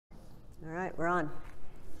All right, we're on.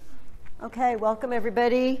 Okay, welcome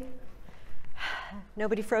everybody.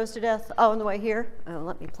 Nobody froze to death? Oh, on the way here? Oh,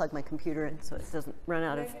 let me plug my computer in so it doesn't run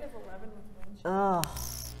out of... -11 with wind chill. Oh,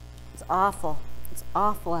 it's awful. It's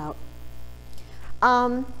awful out.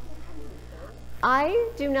 I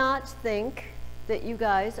do not think that you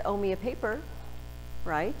guys owe me a paper,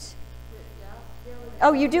 right?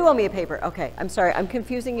 Oh, you do owe me a paper. Okay, I'm sorry. I'm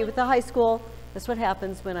confusing you with the high school. That's what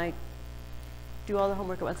happens when I do all the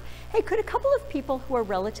homework at once. Hey, could a couple of people who are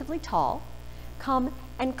relatively tall come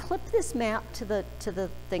and clip this map to the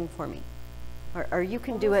thing for me? Or you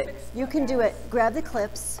can do it. You can do it. Grab the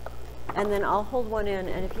clips, and then I'll hold one in,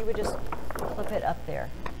 and if you would just clip it up there,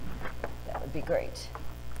 that would be great.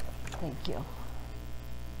 Thank you.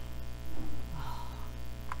 Oh,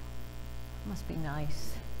 must be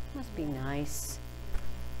nice. Must be nice.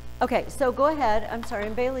 Okay, so go ahead. I'm sorry,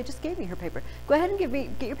 and Bailey just gave me her paper. Go ahead and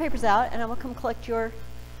get your papers out, and I will come collect your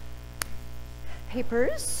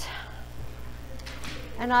papers.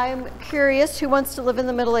 And I'm curious who wants to live in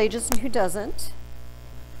the Middle Ages and who doesn't.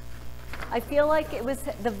 I feel like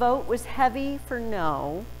the vote was heavy for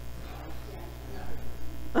no.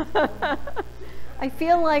 I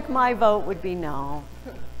feel like my vote would be no.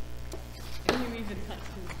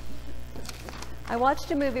 I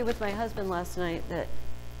watched a movie with my husband last night that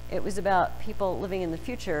it was about people living in the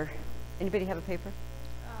future. Anybody have a paper?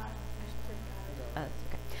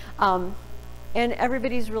 Okay. And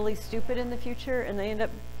everybody's really stupid in the future, and they end up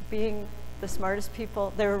being the smartest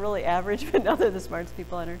people. They were really average, but now they're the smartest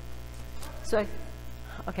people on Earth. So,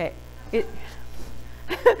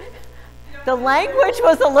 the language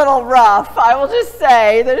was a little rough. I will just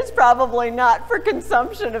say that it's probably not for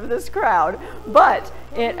consumption of this crowd, but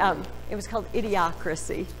it was called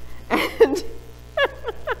Idiocracy, and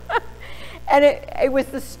and it was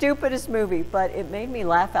the stupidest movie, but it made me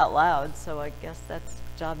laugh out loud. So I guess that's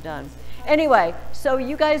job done. Anyway, so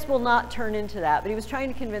you guys will not turn into that, but he was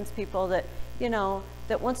trying to convince people that, you know,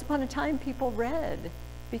 that once upon a time people read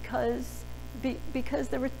because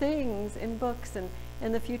there were things in books, and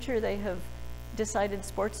in the future they have decided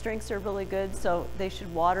sports drinks are really good, so they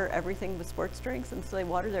should water everything with sports drinks, and so they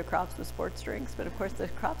water their crops with sports drinks, but of course the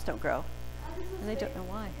crops don't grow, and they don't know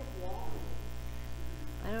why.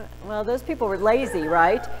 Well, those people were lazy,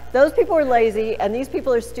 right? Those people were lazy, and these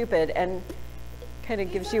people are stupid, and kind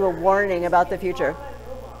of gives you a warning about the future.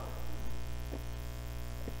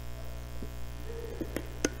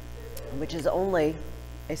 Which is only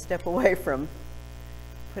a step away from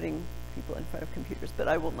putting people in front of computers, but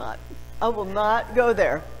I will not go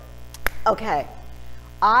there. Okay,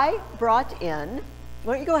 I brought in,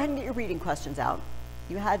 why don't you go ahead and get your reading questions out?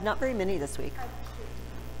 You had not very many this week.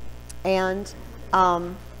 And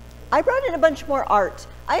I brought in a bunch more art.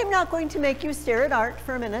 I am not going to make you stare at art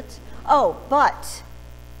for a minute. Oh, but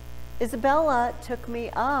Isabella took me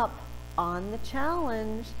up on the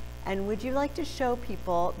challenge, and would you like to show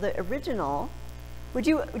people the original?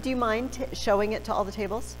 Do you mind showing it to all the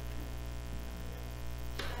tables?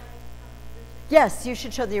 Yes, you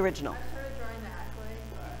should show the original. I started drawing the accolades,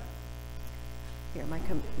 but... Here,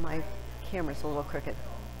 my camera's a little crooked.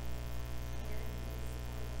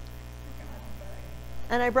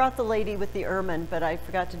 And I brought the lady with the ermine, but I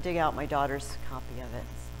forgot to dig out my daughter's copy of it.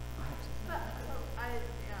 But, it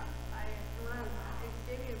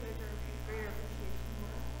gave me a greater appreciation.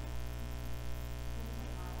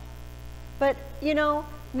 But, you know,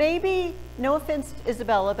 maybe, no offense to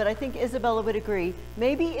Isabella, but I think Isabella would agree,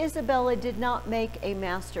 maybe Isabella did not make a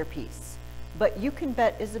masterpiece, but you can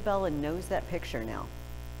bet Isabella knows that picture now.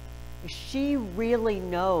 She really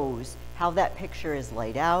knows how that picture is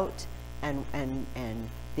laid out, and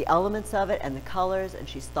the elements of it and the colors, and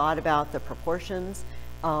she's thought about the proportions.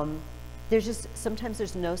 There's just, sometimes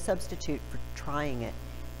there's no substitute for trying it.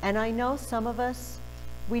 And I know some of us,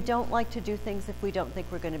 we don't like to do things if we don't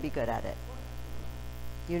think we're going to be good at it,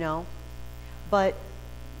 you know, but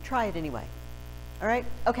try it anyway. All right?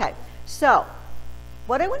 Okay, so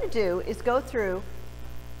what I want to do is go through,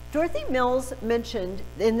 Dorothy Mills mentioned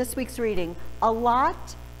in this week's reading a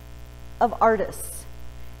lot of artists.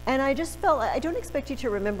 And I just felt, I don't expect you to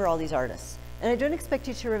remember all these artists, and I don't expect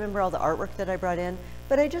you to remember all the artwork that I brought in,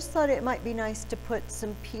 but I just thought it might be nice to put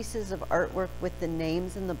some pieces of artwork with the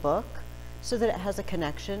names in the book so that it has a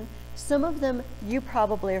connection. Some of them you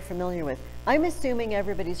probably are familiar with. I'm assuming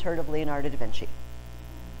everybody's heard of Leonardo da Vinci.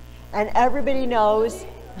 And everybody knows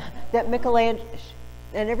that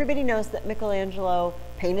Michelangelo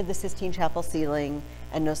painted the Sistine Chapel ceiling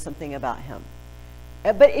and knows something about him.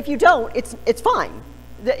 But if you don't, it's fine.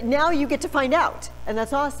 Now you get to find out, and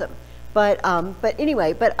that's awesome. But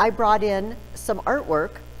anyway, I brought in some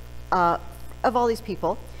artwork of all these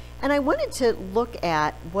people, And I wanted to look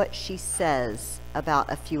at what she says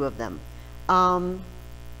about a few of them.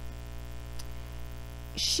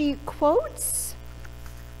 She quotes,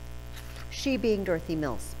 she being Dorothy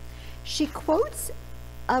Mills, she quotes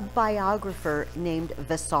a biographer named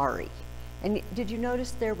Vasari. And did you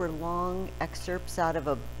notice there were long excerpts out of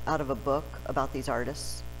a book about these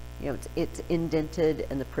artists? You know, it's indented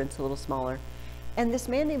and the print's a little smaller. And this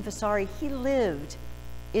man named Vasari, he lived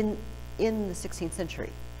in the 16th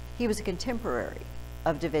century. He was a contemporary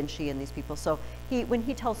of Da Vinci and these people. So when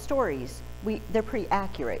he tells stories, they're pretty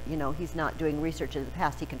accurate. You know, he's not doing research in the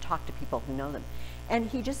past. He can talk to people who know them. And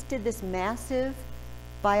he just did this massive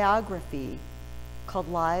biography called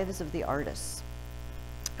Lives of the Artists.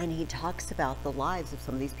 And he talks about the lives of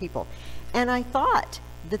some of these people. And I thought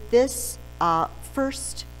that this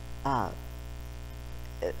first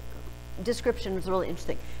description was really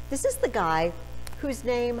interesting. This is the guy whose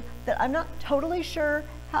name that I'm not totally sure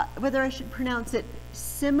whether I should pronounce it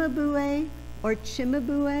Cimabue or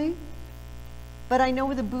Chimabue, but I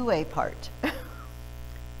know the Bue part.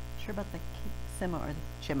 Sure about the Sima or the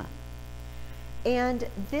Chima. And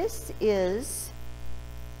this is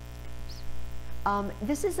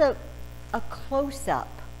a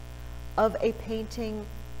close-up of a painting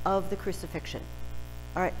of the crucifixion.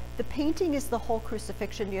 All right, the painting is the whole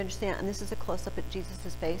crucifixion, do you understand? And this is a close-up at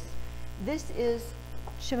Jesus' face. This is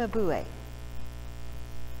Chimabue.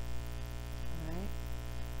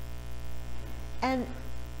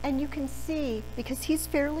 And you can see, because he's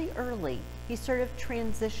fairly early, he's sort of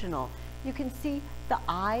transitional, you can see the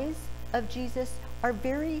eyes of Jesus are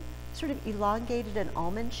very sort of elongated and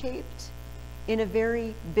almond-shaped in a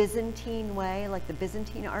very Byzantine way, like the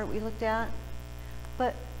Byzantine art we looked at.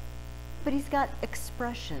 But he's got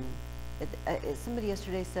expression. Somebody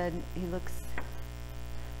yesterday said he looks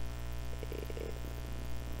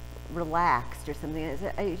relaxed or something.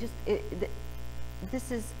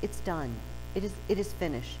 It's done. It is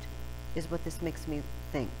finished, is what this makes me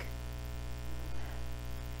think.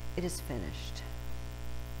 It is finished.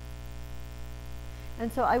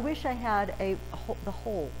 And so I wish I had the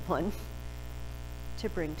whole one to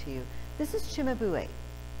bring to you. This is Chimabue.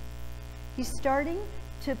 He's starting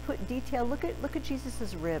to put detail. Look at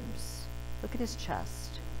Jesus's ribs. Look at his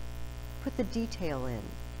chest. Put the detail in.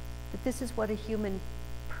 That this is what a human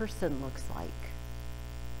person looks like.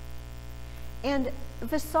 And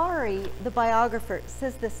Vasari, the biographer,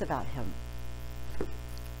 says this about him.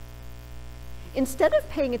 Instead of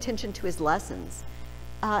paying attention to his lessons,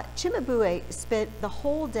 Chimabue spent the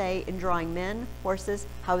whole day in drawing men, horses,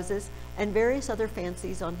 houses, and various other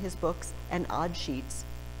fancies on his books and odd sheets,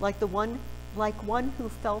 like one who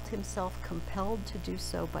felt himself compelled to do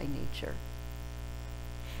so by nature.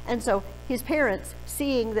 And so his parents,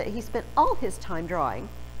 seeing that he spent all his time drawing,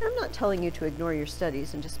 and I'm not telling you to ignore your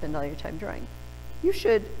studies and just spend all your time drawing. You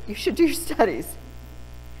should do your studies.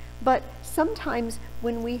 But sometimes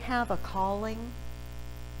when we have a calling,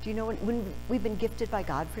 do you know when we've been gifted by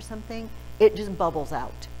God for something, it just bubbles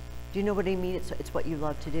out. Do you know what I mean? It's what you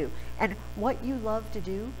love to do. And what you love to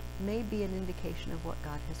do may be an indication of what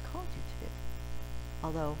God has called you to do.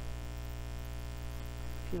 Although,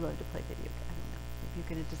 if you love to play video games, I don't know. If you're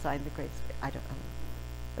going to design the greatest, I don't know.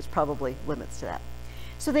 There's probably limits to that.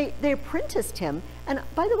 So they apprenticed him. And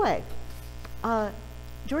by the way,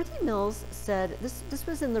 Dorothy Mills said, this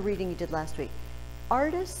was in the reading you did last week,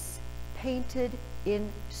 artists painted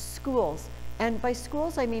in schools. And by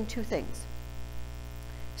schools, I mean two things.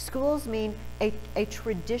 Schools mean a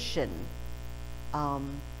tradition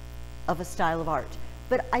of a style of art,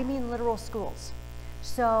 but I mean literal schools.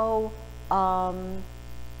 So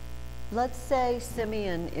let's say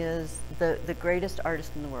Simeon is the greatest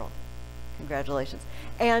artist in the world. Congratulations.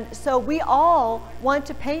 And so we all want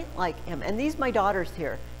to paint like him. And these, my daughters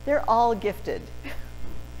here, they're all gifted.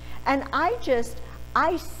 And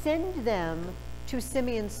I send them to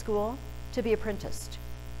Simeon's school to be apprenticed.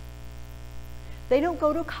 They don't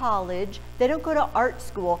go to college. They don't go to art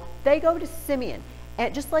school. They go to Simeon.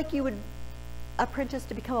 And just like you would apprentice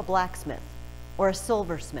to become a blacksmith or a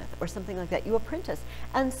silversmith or something like that, you apprentice.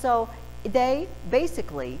 And so they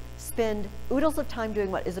basically spend oodles of time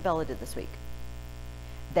doing what Isabella did this week.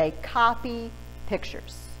 They copy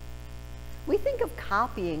pictures. We think of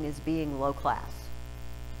copying as being low class,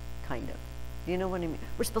 kind of. Do you know what I mean?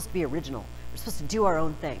 We're supposed to be original. We're supposed to do our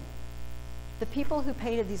own thing. The people who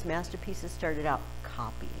painted these masterpieces started out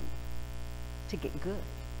copying to get good.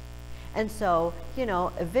 And so, you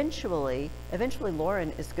know, eventually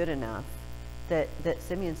Lauren is good enough that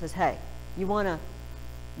Simeon says, hey, you want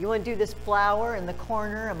to do this flower in the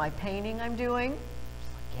corner of my painting I'm doing?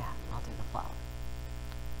 She's like, yeah, I'll do the flower.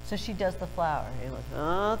 So she does the flower. He goes,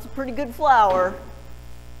 oh, it's a pretty good flower.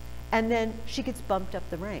 And then she gets bumped up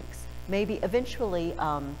the ranks. Maybe eventually,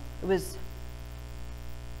 it was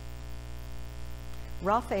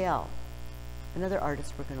Raphael, another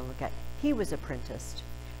artist we're going to look at. He was apprenticed,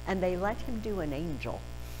 and they let him do an angel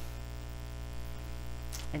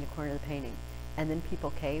in a corner of the painting. And then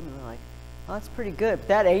people came and were like, oh, that's pretty good, but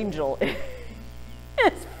that angel is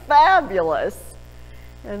fabulous.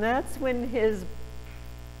 And that's when his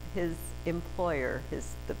employer,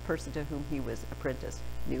 the person to whom he was apprenticed,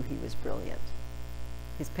 knew he was brilliant.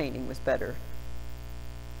 His painting was better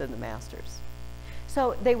than the master's.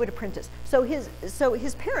 So they would apprentice. So his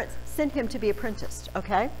parents sent him to be apprenticed,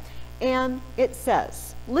 okay? And it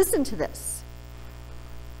says, listen to this.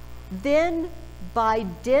 Then by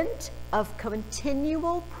dint of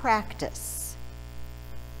continual practice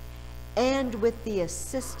and with the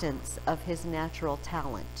assistance of his natural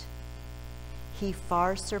talent, he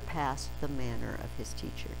far surpassed the manner of his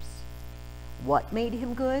teachers. What made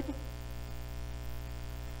him good?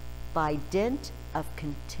 By dint of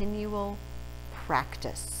continual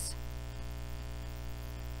practice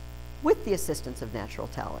with the assistance of natural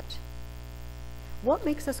talent. What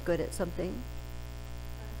makes us good at something?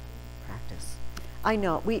 Practice. I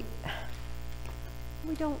know, we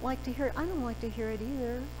don't like to hear it. I don't like to hear it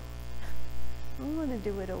either. I want to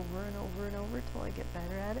do it over and over and over till I get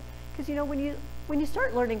better at it. Because you know, when you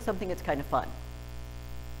start learning something, it's kind of fun.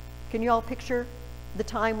 Can you all picture the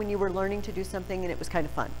time when you were learning to do something and it was kind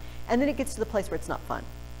of fun? And then it gets to the place where it's not fun.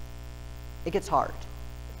 It gets hard.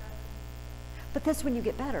 But that's when you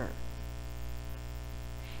get better.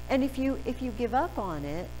 And if you give up on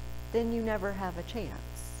it, then you never have a chance.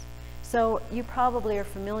 So you probably are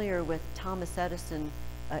familiar with Thomas Edison,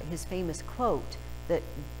 his famous quote that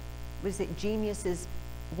was that genius is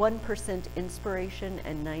 1% inspiration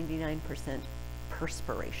and 99%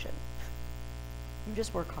 perspiration. You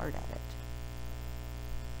just work hard at it.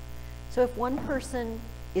 So if one person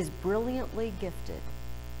is brilliantly gifted,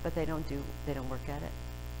 but they don't work at it,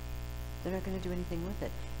 they're not going to do anything with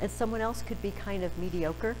it. And someone else could be kind of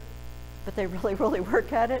mediocre, but they really, really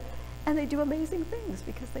work at it, and they do amazing things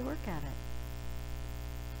because they work at it.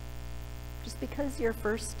 Just because you're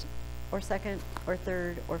first or second or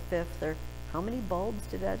third or fifth, or how many bulbs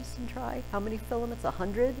did Edison try? How many filaments?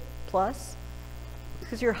 100 plus?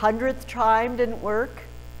 Because your 100th time didn't work,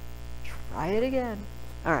 try it again.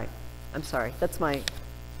 All right, I'm sorry. That's my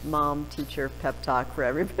mom teacher pep talk for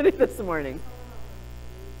everybody this morning.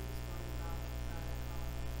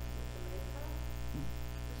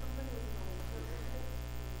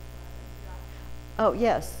 Oh,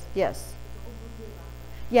 yes, yes.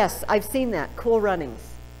 Yes, I've seen that, Cool Runnings.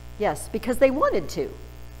 Yes, because they wanted to.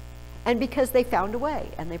 And because they found a way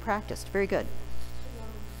and they practiced. Very good.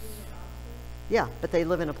 Yeah, but they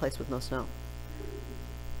live in a place with no snow.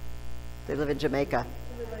 They live in Jamaica.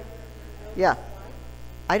 Yeah.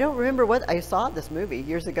 I don't remember what, I saw this movie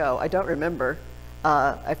years ago. I don't remember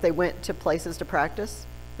if they went to places to practice,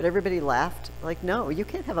 but everybody laughed. Like, no, you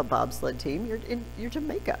can't have a bobsled team. You're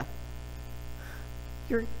Jamaica.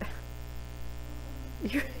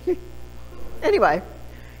 Anyway,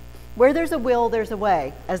 where there's a will, there's a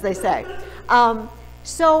way, as they say.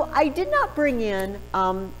 So I did not bring in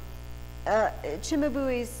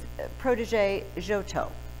Chimabui's protege,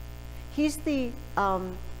 Giotto. He's the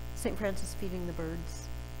St. Francis feeding the birds,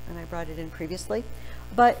 and I brought it in previously.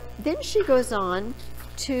 But then she goes on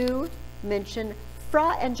to mention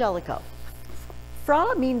Fra Angelico.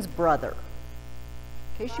 Fra means brother.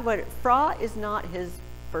 In case you wondered, Fra is not his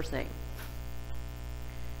first name.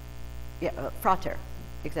 Yeah, frater,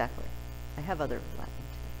 exactly. I have other Latin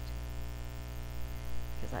today,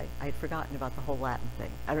 because I had forgotten about the whole Latin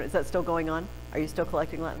thing. I don't, is that still going on? Are you still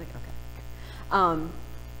collecting Latin? Okay.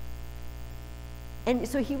 And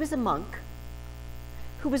so he was a monk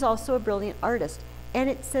who was also a brilliant artist. And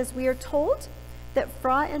it says, we are told that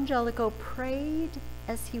Fra Angelico prayed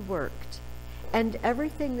as he worked, and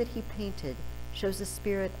everything that he painted shows a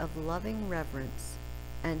spirit of loving reverence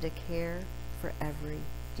and a care for every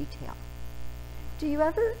detail. Does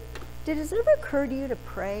it ever occur to you to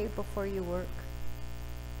pray before you work?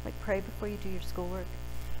 Like pray before you do your schoolwork?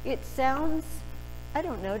 It sounds, I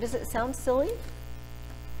don't know, does it sound silly?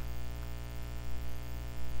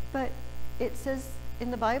 But it says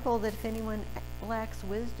in the Bible that if anyone lacks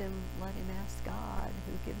wisdom, let him ask God,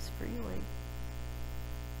 who gives freely.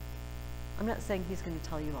 I'm not saying he's going to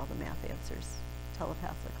tell you all the math answers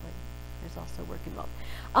telepathically. There's also work involved.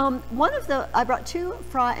 I brought two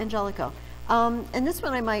Fra Angelico. And this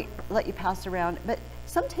one I might let you pass around, but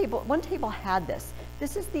one table had this.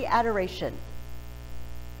 This is the Adoration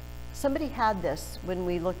somebody had this when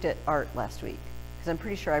we looked at art last week, because I'm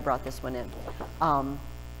pretty sure I brought this one in.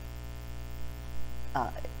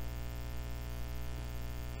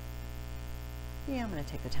 Yeah, I'm going to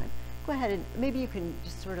take the time. Go ahead and maybe you can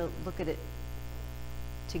just sort of look at it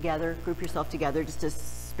together, group yourself together just to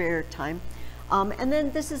spare time. And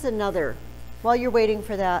then this is another, while you're waiting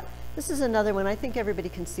for that, this is another one. I think everybody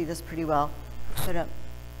can see this pretty well. Put up.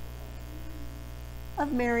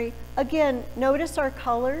 Of Mary. Again, notice our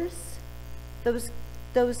colors,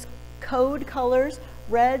 those code colors,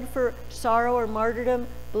 red for sorrow or martyrdom,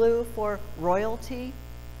 blue for royalty.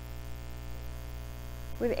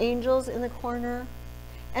 We have angels in the corner.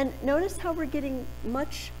 And notice how we're getting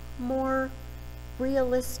much more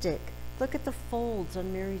realistic. Look at the folds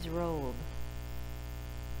on Mary's robe.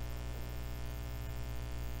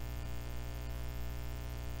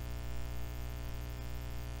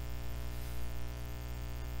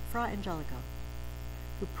 Fra Angelico,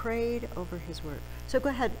 who prayed over his work. So go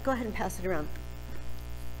ahead and pass it around.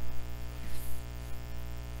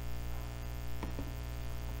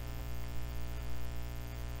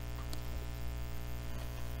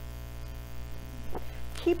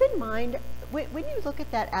 Keep in mind, when you look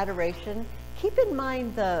at that adoration, keep in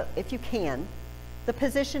mind if you can, the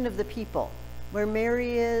position of the people. Where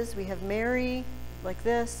Mary is, we have Mary like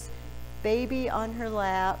this, baby on her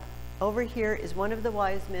lap. Over here is one of the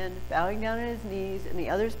wise men bowing down on his knees and the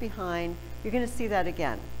others behind. You're going to see that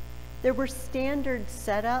again. There were standard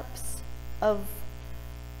setups of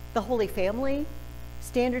the Holy Family,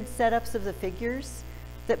 standard setups of the figures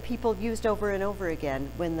that people used over and over again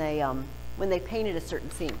when they painted a certain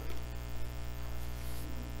scene.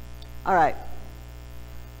 All right,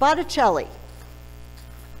 Botticelli.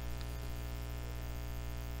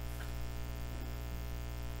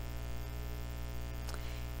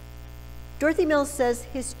 Dorothy Mills says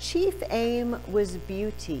his chief aim was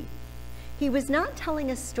beauty. He was not telling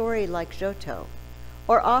a story like Giotto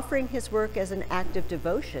or offering his work as an act of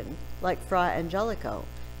devotion like Fra Angelico,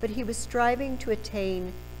 but he was striving to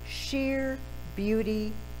attain sheer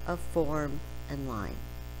beauty of form and line.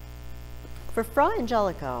 For Fra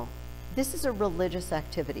Angelico, this is a religious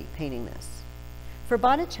activity, painting this. For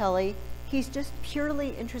Botticelli, he's just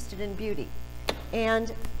purely interested in beauty.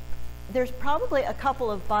 And there's probably a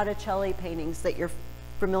couple of Botticelli paintings that you're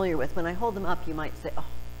familiar with. When I hold them up, you might say, oh,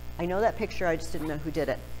 I know that picture, I just didn't know who did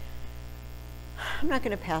it. I'm not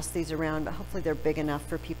going to pass these around, but hopefully they're big enough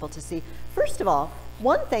for people to see. First of all,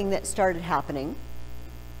 one thing that started happening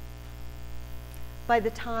by the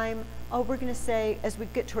time, we're going to say as we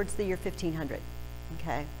get towards the year 1500,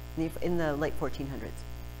 okay, in the late 1400s.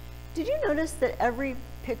 Did you notice that every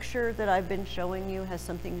picture that I've been showing you has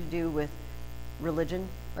something to do with religion?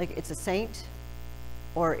 Like it's a saint,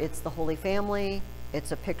 or it's the Holy Family,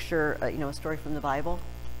 it's a picture, a story from the Bible.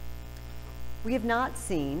 We have not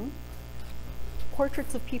seen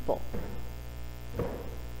portraits of people.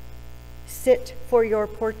 Sit for your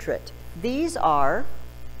portrait. These are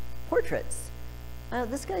portraits.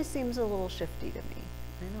 This guy seems a little shifty to me.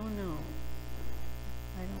 I don't know.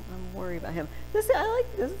 I'm worried about him. I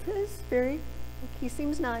like this guy's he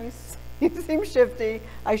seems nice. He seems shifty.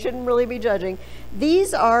 I shouldn't really be judging.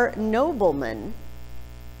 These are noblemen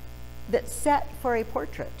that set for a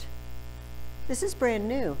portrait. This is brand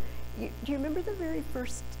new. Do you remember the very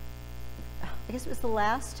first, I guess it was the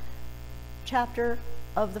last chapter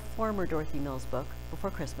of the former Dorothy Mills book,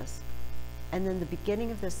 Before Christmas, and then the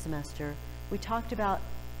beginning of this semester, we talked about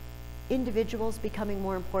individuals becoming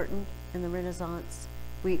more important in the Renaissance.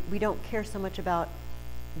 We don't care so much about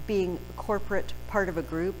being a corporate part of a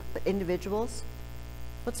group, but individuals.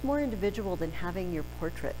 What's more individual than having your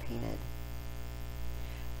portrait painted?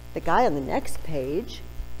 The guy on the next page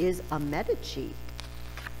is a Medici.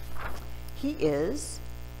 He is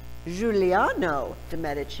Giuliano de'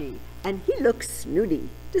 Medici, and he looks snooty.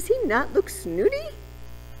 Does he not look snooty?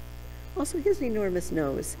 Also, he has an enormous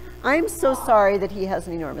nose. I'm so sorry that he has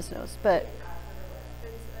an enormous nose, but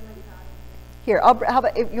here, how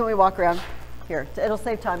about if you want me to walk around? Here, it'll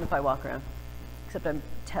save time if I walk around, except I'm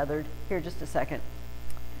tethered. Here, just a second.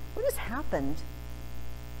 What has happened?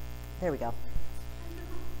 There we go.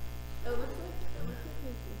 It looks like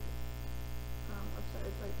upside.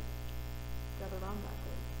 It's like got it on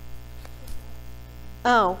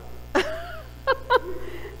backwards. Oh.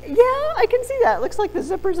 Yeah, I can see that. It looks like the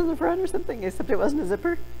zipper's in the front or something, except it wasn't a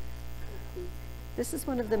zipper. This is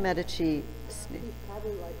one of the Medici. He's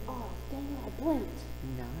probably like, oh, dang it, I blinked.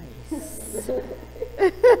 Nice.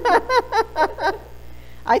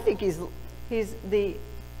 I think he's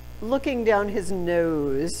looking down his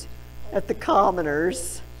nose at the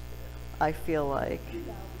commoners, I feel like.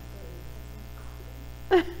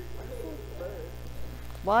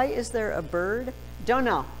 Why is there a bird? Don't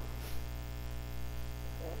know.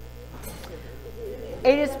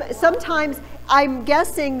 It is, sometimes I'm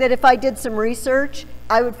guessing that if I did some research,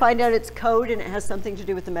 I would find out its code and it has something to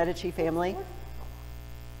do with the Medici family.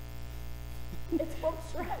 It's from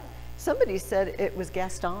Shrek. Somebody said it was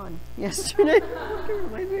Gaston yesterday. It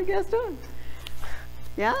reminds me of Gaston.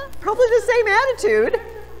 Yeah, probably the same attitude.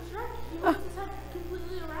 Shrek, he moves his head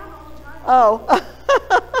completely around all the time. Oh,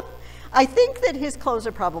 I think that his clothes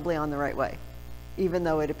are probably on the right way, even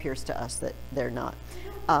though it appears to us that they're not.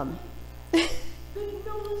 They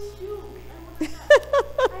know those shoes. I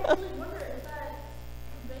actually wonder, is that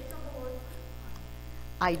based on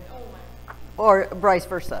the Lord? Or vice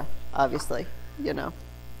versa, obviously, you know,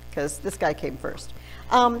 because this guy came first.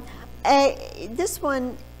 This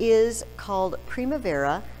one is called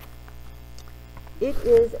Primavera. It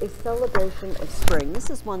is a celebration of spring. This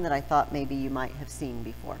is one that I thought maybe you might have seen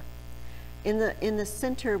before. In the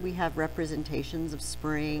center, we have representations of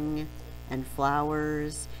spring and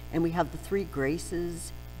flowers, and we have the three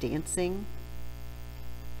graces dancing.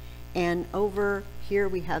 And over here,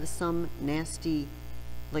 we have some nasty,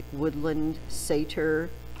 like woodland satyr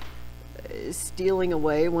stealing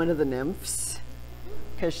away one of the nymphs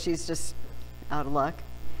because she's just out of luck.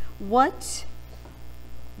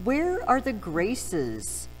 Where are the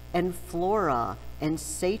graces and flora and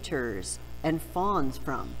satyrs and fauns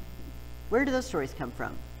from? Where do those stories come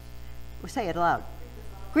from? Well, say it aloud.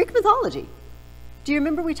 Greek mythology. Do you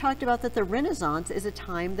remember we talked about that the Renaissance is a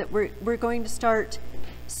time that we're going to start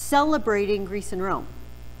celebrating Greece and Rome?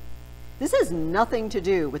 This has nothing to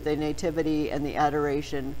do with the nativity and the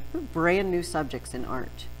adoration. They're brand new subjects in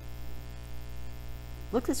art.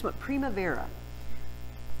 Look, this one, Primavera.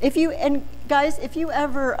 And guys, if you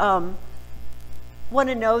ever want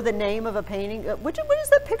to know the name of a painting, what is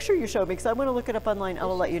that picture you showed me? Because I want to look it up online. I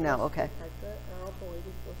will let you know. Okay.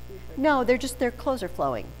 No, their clothes are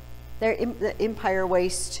flowing. The empire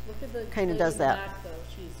waist kind of does that. Back, though.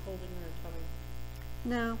 She's holding her tummy.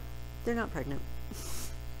 No, they're not pregnant.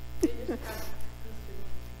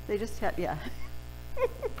 They just have, yeah.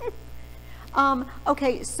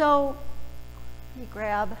 Okay, so let me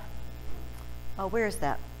grab. Oh, where is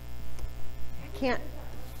that? I can't.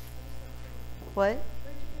 What?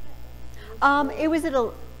 It was at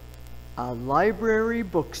a library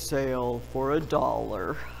book sale for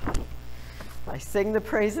 $1. I sing the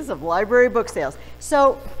praises of library book sales.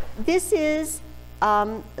 So this is,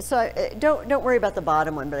 don't worry about the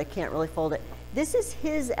bottom one, but I can't really fold it. This is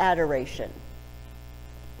his adoration.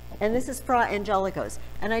 And this is Fra Angelico's.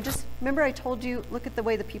 And remember I told you, look at the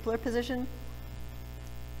way the people are positioned?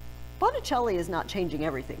 Botticelli is not changing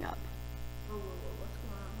everything up.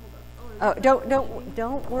 Oh,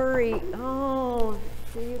 don't worry. Oh,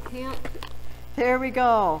 so you can't. There we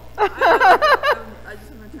go.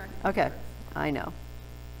 Okay, I know.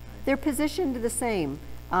 They're positioned the same.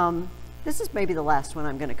 This is maybe the last one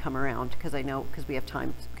I'm going to come around because we have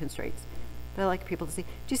time constraints. But I like people to see. Do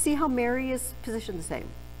you see how Mary is positioned the same?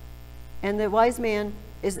 And the wise man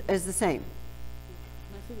is the same.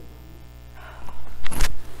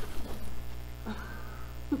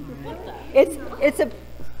 It's a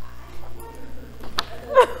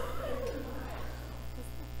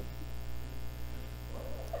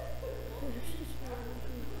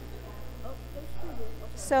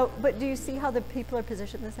so, but do you see how the people are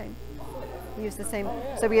positioned the same? Use the same.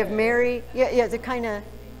 So we have Mary. Yeah, they're kind of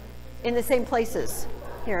in the same places.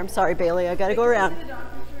 Here, I'm sorry, Bailey. I got to go around.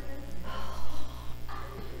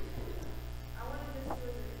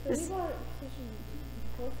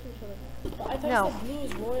 No. Blue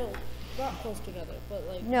is royal, not close together, but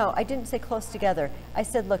like. No, I didn't say close together. I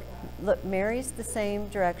said, look, Mary's the same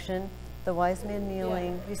direction. The wise man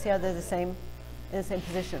kneeling. Yeah. You see how they're the same, in the same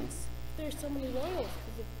positions. There's so many royals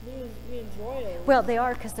because if blue means royal. Well, they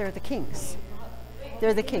are because they're the kings.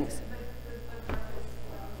 They're the kings.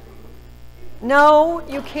 No,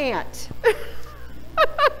 you can't.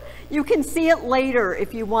 You can see it later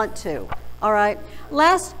if you want to. All right.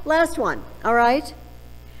 Last one. All right.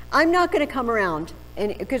 I'm not going to come around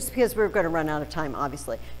because we're going to run out of time,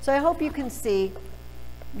 obviously. So I hope you can see.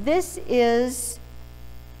 This is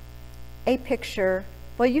a picture.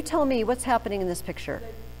 Well, you tell me what's happening in this picture.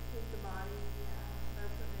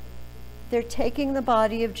 They're taking the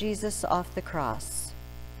body of Jesus off the cross.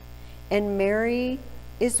 And Mary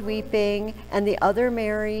is weeping, and the other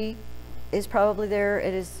Mary is probably there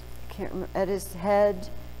at his head.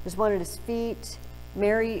 There's one at his feet.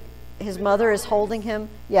 Mary, his mother, is holding him.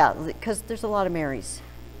 Yeah, because there's a lot of Marys.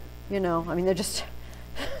 You know, I mean, they're just,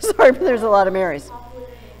 sorry, but there's a lot of Marys.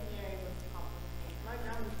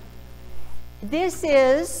 This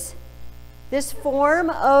is This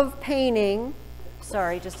form of painting,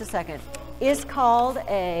 sorry, just a second, is called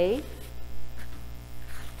a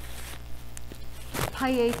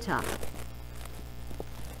pieta.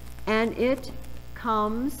 And it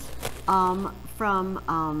comes from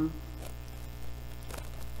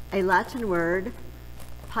a Latin word,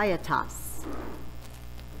 pietas.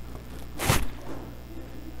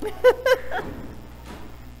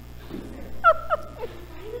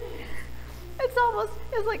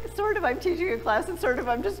 It's like sort of I'm teaching a class and sort of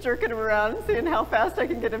I'm just jerking him around and seeing how fast I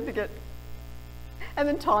can get him to get, and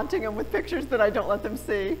then taunting him with pictures that I don't let them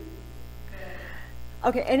see.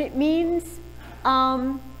 Okay, and it means,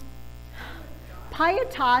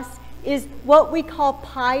 pietas is what we call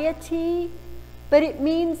piety, but it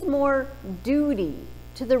means more duty.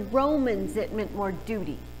 To the Romans, it meant more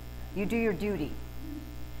duty. You do your duty.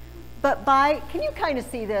 But can you kind of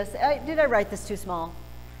see this? Did I write this too small?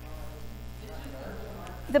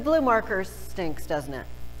 The blue marker stinks, doesn't it?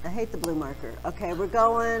 I hate the blue marker. Okay, we're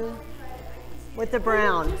going with the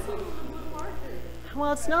brown.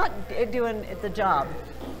 Well, it's not doing the job.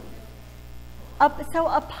 So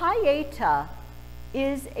a pieta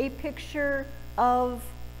is a picture of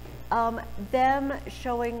them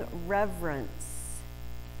showing reverence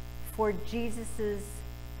for Jesus's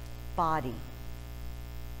body.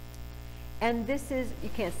 And this is, you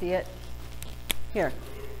can't see it. Here.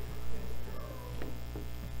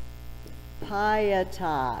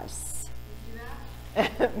 Pietas.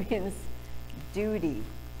 It means duty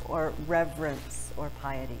or reverence or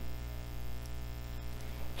piety.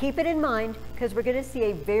 Keep it in mind because we're going to see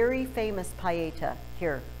a very famous pieta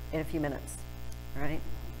here in a few minutes. All right?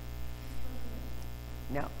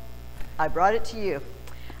 No, I brought it to you.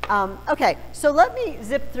 Okay, so let me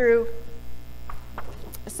zip through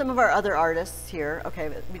some of our other artists here. Okay,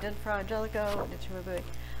 we did Fra Angelico.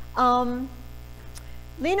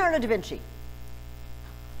 Leonardo da Vinci,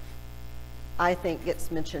 I think,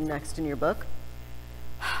 gets mentioned next in your book.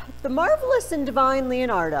 The marvelous and divine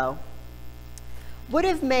Leonardo would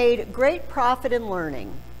have made great profit in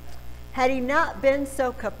learning had he not been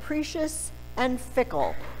so capricious and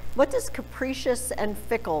fickle. What does capricious and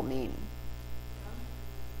fickle mean?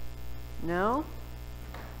 No?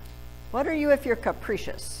 What are you if you're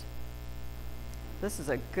capricious? This is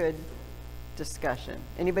a good discussion.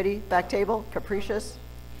 Anybody back table? Capricious?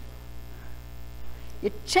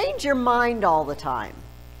 You change your mind all the time.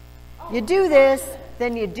 You do this,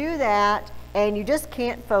 then you do that, and you just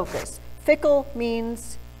can't focus. Fickle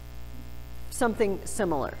means something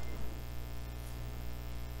similar.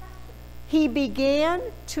 He began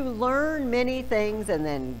to learn many things and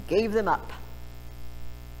then gave them up.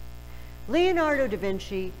 Leonardo da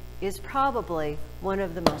Vinci is probably one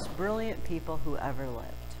of the most brilliant people who ever lived.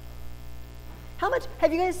 How much,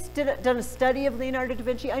 have you guys done a study of Leonardo da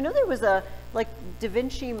Vinci? I know there was a Da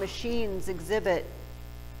Vinci Machines exhibit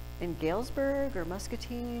in Galesburg or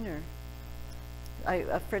Muscatine, or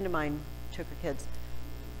a friend of mine took her kids.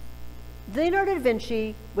 Leonardo da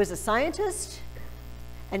Vinci was a scientist,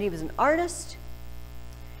 and he was an artist,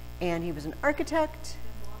 and he was an architect,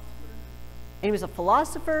 and he was a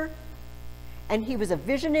philosopher, and he was a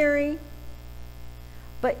visionary,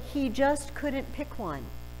 but he just couldn't pick one.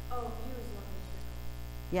 Oh, he was one of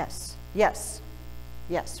Yes, yes,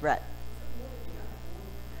 yes, Rhett.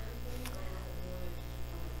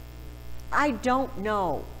 I don't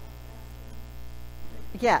know.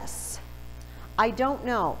 Yes, I don't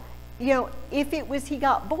know. You know, if it was he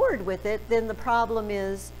got bored with it, then the problem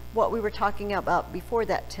is what we were talking about before,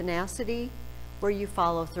 that tenacity where you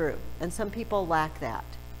follow through. And some people lack that.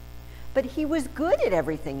 But he was good at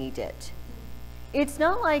everything he did. It's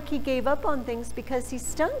not like he gave up on things because he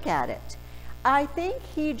stunk at it. I think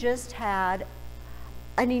he just had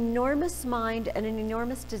an enormous mind and an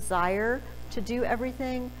enormous desire to do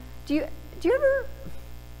everything. Do you ever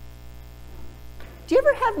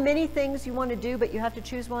have many things you want to do, but you have to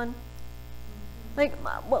choose one? Like,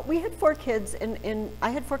 well, we had 4 kids, and I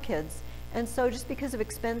had 4 kids, and so just because of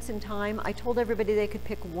expense and time, I told everybody they could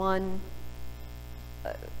pick one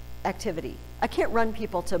activity. I can't run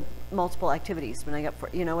people to multiple activities when I got 4,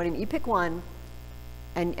 you know what I mean? You pick one,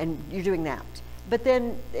 and you're doing that. But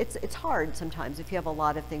then it's hard sometimes if you have a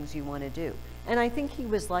lot of things you want to do. And I think he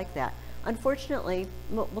was like that. Unfortunately,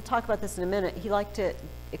 we'll talk about this in a minute, he liked to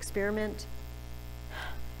experiment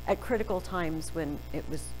at critical times when it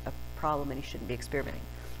was a problem and he shouldn't be experimenting.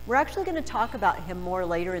 We're actually going to talk about him more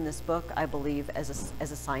later in this book, I believe, as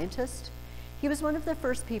a scientist. He was one of the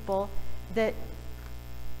first people that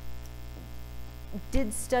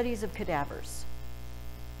did studies of cadavers,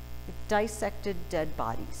 dissected dead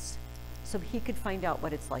bodies, so he could find out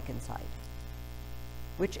what it's like inside.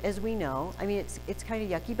 which, as we know, I mean, it's kind of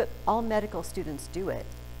yucky, but all medical students do it.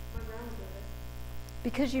 My grandma did it.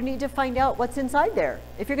 Because you need to find out what's inside there.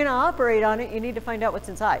 If you're going to operate on it, you need to find out what's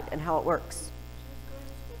inside and how it works. She was going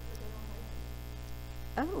to school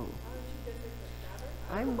for dental hygiene. Oh, How did she get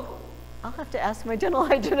her like that? I'll have to ask my dental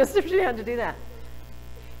hygienist if she had to do that.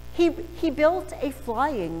 He built a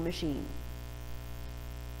flying machine.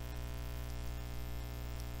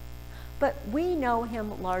 But we know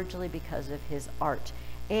him largely because of his art.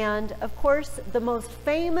 And of course, the most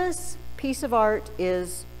famous piece of art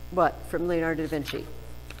is what, from Leonardo da Vinci?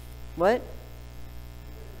 What?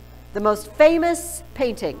 The most famous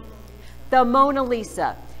painting, the Mona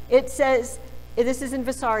Lisa. It says, this is in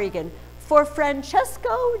Vasari again, for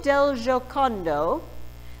Francesco del Giocondo,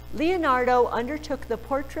 Leonardo undertook the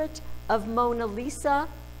portrait of Mona Lisa,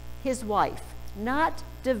 his wife, not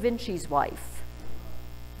Da Vinci's wife,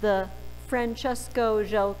 the Francesco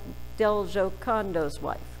del Giocondo's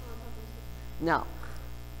wife. No.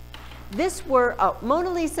 Mona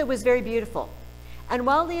Lisa was very beautiful. And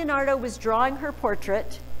while Leonardo was drawing her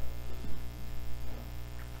portrait,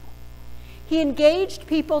 he engaged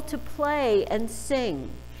people to play and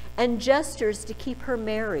sing and jesters to keep her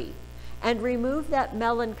merry and remove that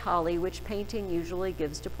melancholy which painting usually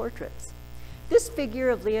gives to portraits. This figure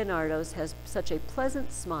of Leonardo's has such a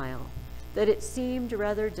pleasant smile that it seemed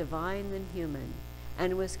rather divine than human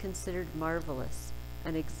and was considered marvelous,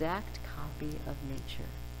 an exact copy of nature.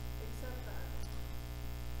 Except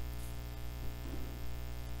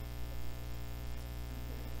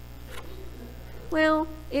that. Well,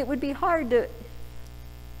 it would be hard to...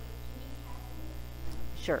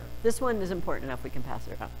 Sure, this one is important enough we can pass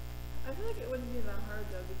it around. I feel like it wouldn't be that hard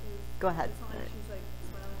though because Go ahead. it's not like she's like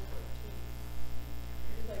smiling with her teeth.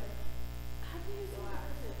 She's like, how do you do that?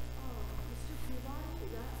 Oh, Mr. Peabody,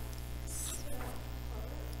 that's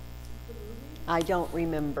the movie. I don't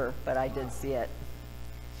remember, but I did see it.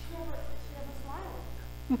 She had a smile.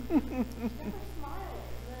 She had a smile. And then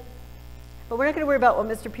But we're not going to worry about what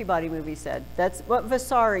Mr. Peabody movie said. That's what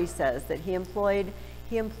Vasari says, that he employed jesters.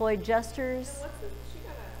 what's this? She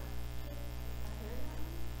got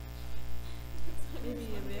a hairline? Maybe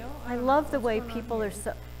a veil? I don't love know. the What's way going on people here?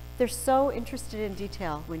 are they're so interested in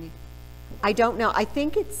detail when you, I don't know. I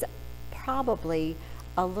think it's probably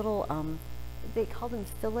a little, they call them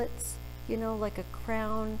fillets, you know, like a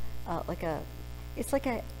crown, it's like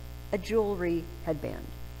a jewelry headband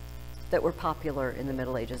that were popular in the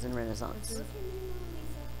Middle Ages and Renaissance. What's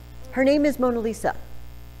her name, Mona Lisa? Her name is Mona Lisa.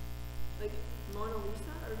 Like Mona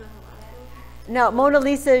Lisa, or is that her last name? No, Mona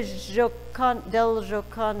Lisa del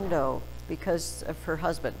Giocondo, because of her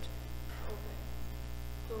husband. Okay.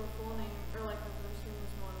 So her full name, or like her first name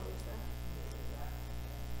was Mona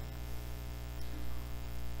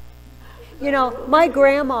Lisa. You know, my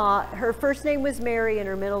grandma, her first name was Mary and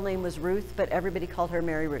her middle name was Ruth, but everybody called her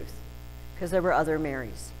Mary Ruth because there were other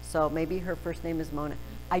Marys. So maybe her first name is Mona.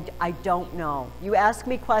 I don't know. You ask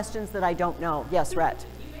me questions that I don't know. Yes, Rhett.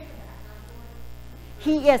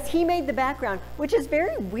 Yes, he made the background, which is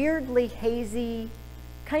very weirdly hazy,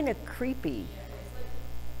 kind of creepy.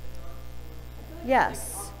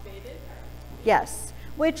 Yes. Faded. Yes.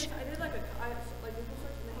 Which, I did like like people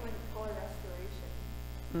started making like a color restoration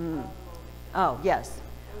of the Mona Lisa. oh, yes.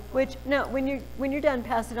 Which, no, when you're done,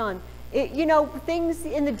 pass it on. You know, things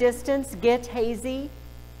in the distance get hazy.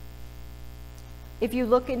 If you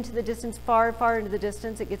look into the distance, far, far into the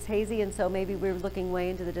distance, it gets hazy, and so maybe we're looking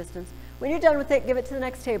way into the distance. When you're done with it, give it to the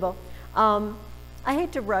next table. I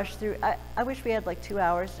hate to rush through. I wish we had like 2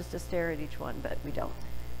 hours just to stare at each one, but we don't.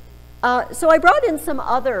 So I brought in some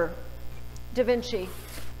other Da Vinci.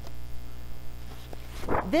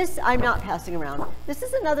 This I'm not passing around. This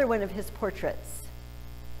is another one of his portraits.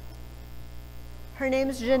 Her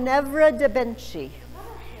name is Ginevra da Vinci.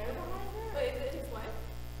 Wait, is it his wife?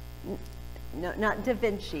 No, not Da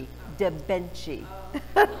Vinci, Da Vinci.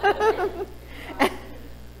 You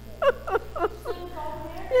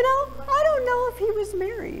know, I don't know if he was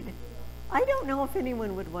married. I don't know if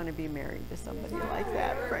anyone would want to be married to somebody like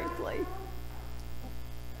that, frankly.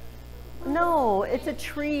 No, it's a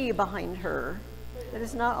tree behind her. That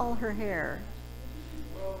is not all her hair.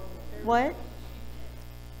 What?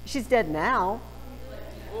 She's dead now.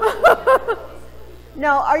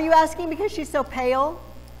 No, are you asking because she's so pale?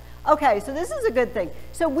 Okay, so this is a good thing.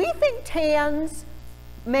 So we think tans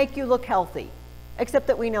make you look healthy, except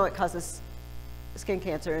that we know it causes skin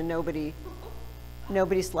cancer, and nobody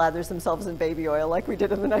slathers themselves in baby oil like we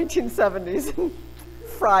did in the 1970s and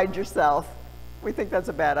fried yourself. We think that's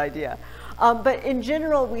a bad idea. But in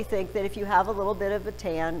general, we think that if you have a little bit of a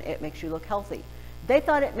tan, it makes you look healthy. They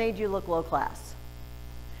thought it made you look low class.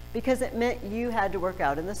 because it meant you had to work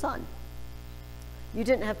out in the sun. You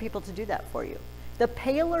didn't have people to do that for you. The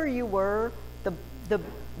paler you were,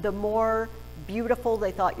 the more beautiful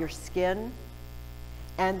they thought your skin,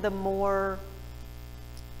 and the more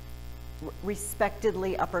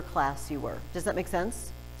respectedly upper class you were. Does that make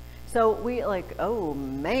sense? So we like, oh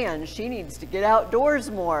man, she needs to get outdoors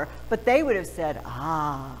more. But they would have said,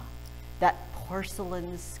 that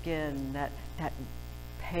porcelain skin, that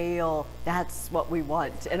pale, that's what we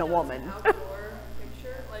want in a woman. Outdoor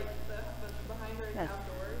picture, like the behind her is Yes.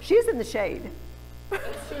 outdoors. She's in the shade. That's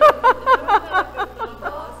true. Like the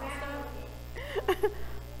umbrellas and stuff.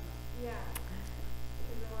 Yeah.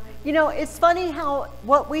 You know, it's funny how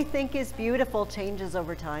what we think is beautiful changes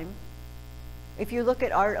over time. If you look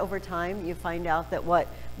at art over time, you find out that what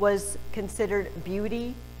was considered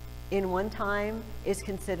beauty in one time is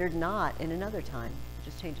considered not in another time. It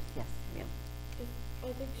just changes. Yes, ma'am.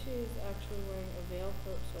 I think she's actually wearing a veil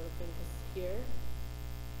sort of thing, because here.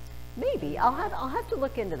 Maybe. I'll have to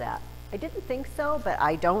look into that. I didn't think so, but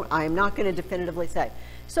I'm not going to definitively say.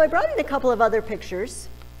 So I brought in a couple of other pictures,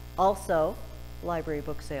 also library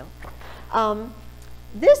book sale.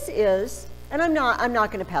 This is, and I'm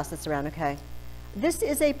not going to pass this around, okay? This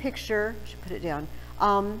is a picture, I should put it down,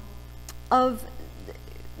 of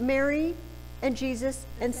Mary and Jesus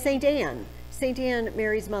and Saint Anne,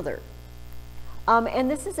 Mary's mother.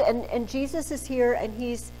 And this is, and Jesus is here, and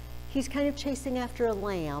he's kind of chasing after a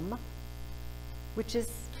lamb, which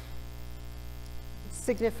is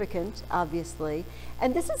significant, obviously.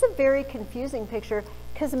 And this is a very confusing picture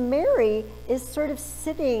because Mary is sort of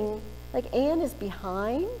sitting, like Anne is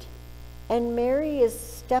behind, and Mary is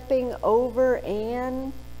stepping over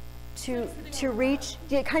Anne to reach,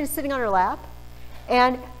 yeah, kind of sitting on her lap.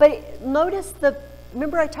 But notice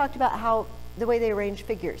remember I talked about how the way they arrange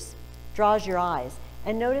figures draws your eyes.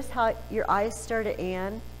 And notice how your eyes start at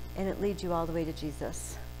Anne and it leads you all the way to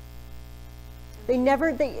Jesus.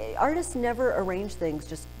 Artists never arrange things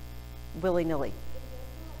just willy-nilly.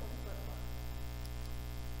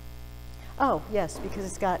 Oh, yes, because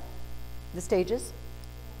it's got the stages.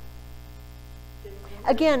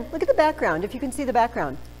 Again, look at the background, if you can see the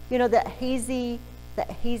background. You know, that hazy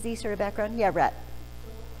sort of background? Yeah, Rhett.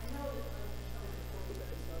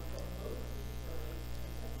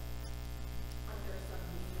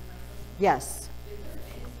 Yes.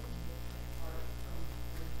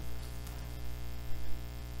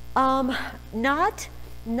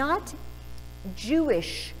 Not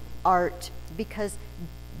Jewish art, because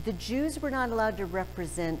the Jews were not allowed to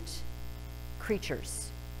represent creatures.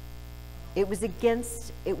 It was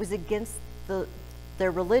against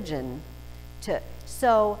their religion to.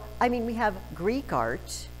 So I mean, we have Greek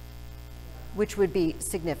art, which would be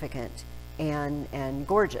significant and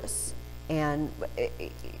gorgeous, and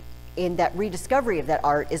in that rediscovery of that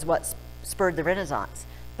art is what spurred the Renaissance.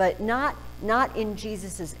 But not in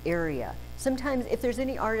Jesus's area. Sometimes, if there's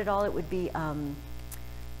any art at all, it would be I'm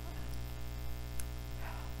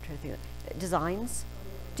trying to think of designs.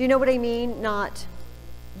 Do you know what I mean? Not,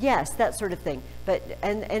 yes, that sort of thing. But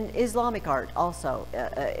and Islamic art also.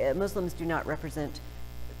 Muslims do not represent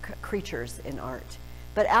creatures in art.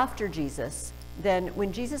 But after Jesus, then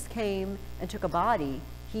when Jesus came and took a body,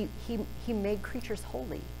 he made creatures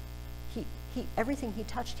holy. Everything he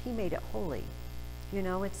touched, he made it holy. You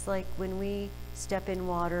know, it's like when we step in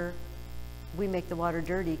water, we make the water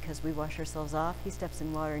dirty because we wash ourselves off. He steps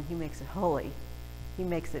in water and he makes it holy. He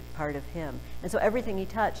makes it part of him. And so everything he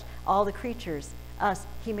touched, all the creatures, us,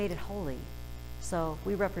 he made it holy. So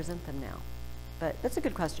we represent them now. But that's a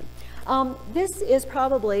good question. This is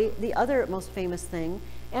probably the other most famous thing.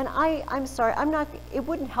 And I'm sorry, it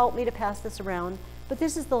wouldn't help me to pass this around, but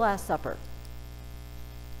this is the Last Supper.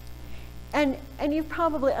 And you've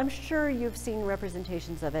probably, I'm sure you've seen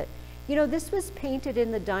representations of it. You know, this was painted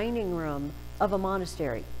in the dining room of a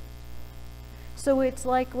monastery. So it's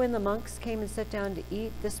like when the monks came and sat down to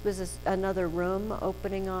eat, this was another room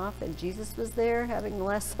opening off, and Jesus was there having the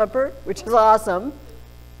Last Supper, which is awesome.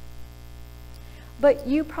 But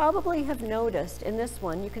you probably have noticed in this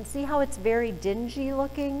one, you can see how it's very dingy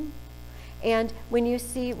looking. And when you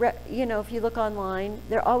see, you know, if you look online,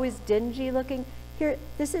 they're always dingy looking. Here,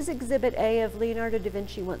 this is Exhibit A of Leonardo da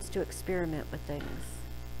Vinci wants to experiment with things.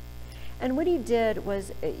 And what he did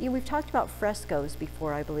was, we've talked about frescoes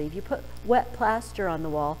before, I believe. You put wet plaster on the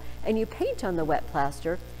wall, and you paint on the wet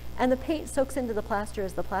plaster, and the paint soaks into the plaster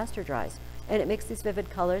as the plaster dries. And it makes these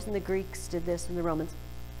vivid colors, and the Greeks did this, and the Romans.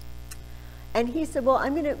 And he said, well,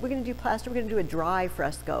 we're gonna do plaster, we're gonna do a dry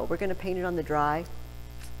fresco. We're gonna paint it on the dry.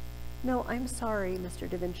 No, I'm sorry, Mr.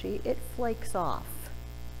 Da Vinci, it flakes off.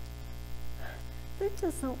 That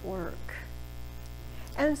doesn't work.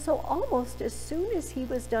 And so almost as soon as he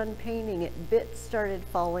was done painting it, bits started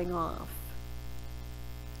falling off,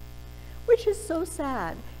 which is so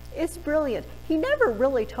sad. It's brilliant. He never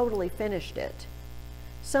really totally finished it.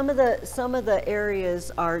 Some of the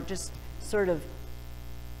areas are just sort of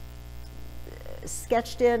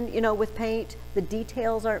sketched in, you know, with paint. The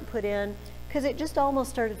details aren't put in because it just almost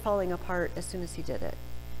started falling apart as soon as he did it.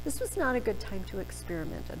 This was not a good time to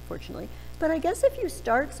experiment, unfortunately. But I guess if you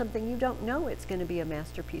start something, you don't know it's going to be a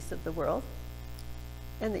masterpiece of the world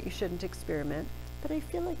and that you shouldn't experiment. But I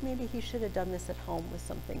feel like maybe he should have done this at home with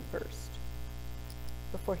something first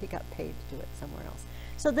before he got paid to do it somewhere else.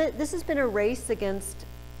 So this has been a race against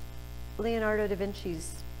Leonardo da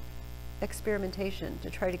Vinci's experimentation to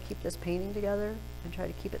try to keep this painting together and try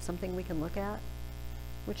to keep it something we can look at,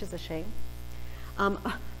 which is a shame.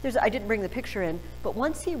 I didn't bring the picture in, but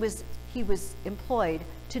once he was employed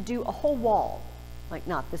to do a whole wall, like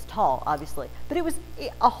not this tall, obviously, but it was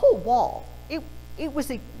a whole wall. It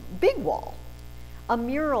was a big wall, a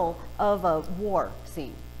mural of a war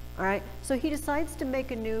scene. All right, so he decides to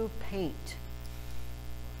make a new paint.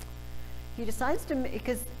 He decides to,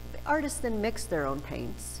 because artists then mix their own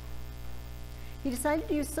paints. He decided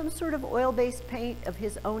to use some sort of oil-based paint of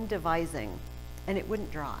his own devising, and it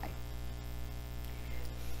wouldn't dry.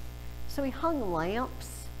 So he hung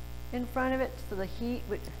lamps in front of it so the heat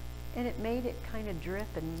would, and it made it kind of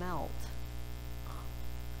drip and melt.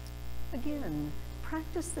 Again,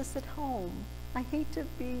 practice this at home. I hate to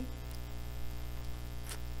be,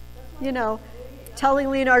 you know, telling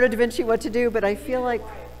Leonardo da Vinci what to do, but I feel like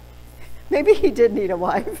maybe he did need a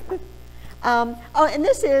wife. Oh, and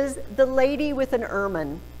this is the lady with an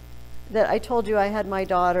ermine that I told you I had my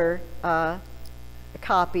daughter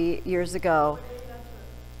copy years ago.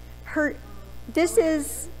 This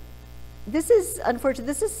is unfortunate.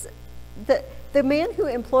 This is the man who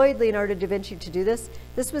employed Leonardo da Vinci to do this.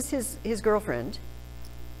 This was his girlfriend,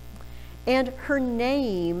 and her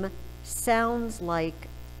name sounds like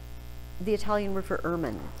the Italian word for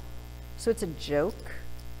ermine. So it's a joke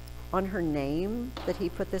on her name that he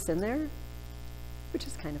put this in there, which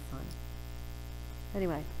is kind of fun.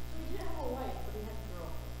 Anyway. So he didn't have a wife, but he had a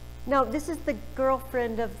girl. No, this is the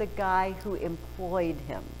girlfriend of the guy who employed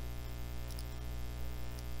him.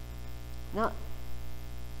 Not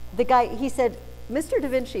the guy. He said, "Mr. Da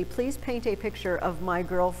Vinci, please paint a picture of my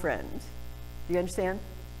girlfriend." Do you understand?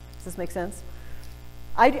 Does this make sense?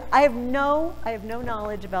 I have no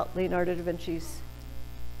knowledge about Leonardo da Vinci's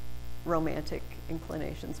romantic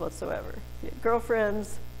inclinations whatsoever. He had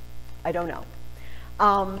girlfriends, I don't know.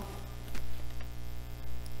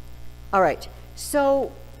 All right,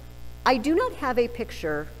 so I do not have a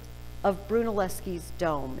picture of Brunelleschi's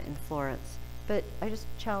dome in Florence, but I just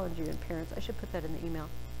challenge you and parents, I should put that in the email.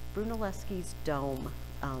 Brunelleschi's dome,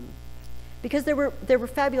 because there were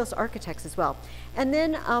fabulous architects as well. And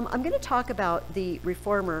then I'm going to talk about the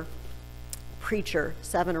reformer preacher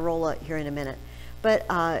Savonarola here in a minute. But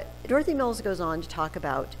Dorothy Mills goes on to talk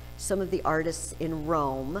about some of the artists in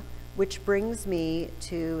Rome, which brings me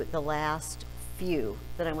to the last few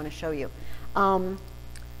that I want to show you. Oh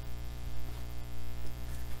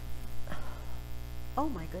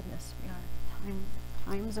my goodness,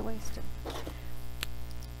 time's a wasted.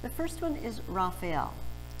 The first one is Raphael.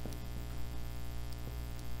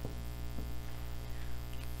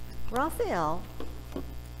 Raphael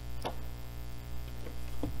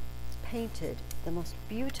painted the most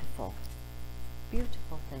beautiful,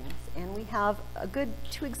 beautiful things. And we have a good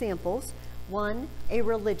two examples. One, a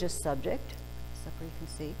religious subject. Supper you can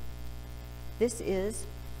see. This is,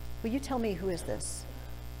 will you tell me who is this?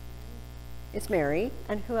 It's Mary.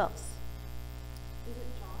 And who else? Is it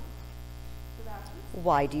John the Baptist?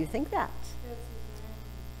 Why do you think that?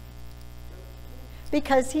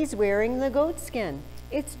 Because he's wearing Because he's wearing goat skin. the goat skin.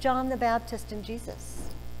 It's John the Baptist and Jesus.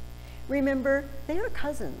 Remember, they are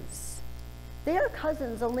cousins. They are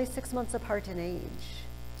cousins only 6 months apart in age.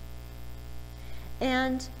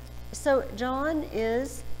 And so John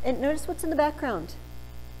is, and notice what's in the background.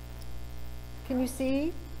 Can you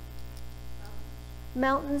see?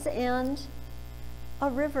 Mountains and a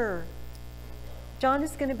river. John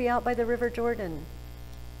is going to be out by the River Jordan.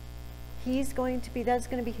 He's going to be, that's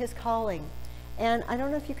going to be his calling. And I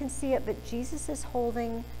don't know if you can see it, but Jesus is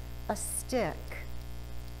holding a stick,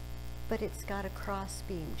 but it's got a cross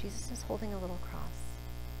beam. Jesus is holding a little cross.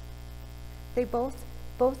 They both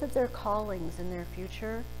of their callings in their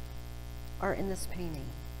future are in this painting.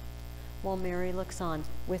 While Mary looks on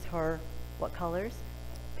with her, what colors?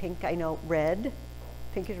 Pink, I know, red.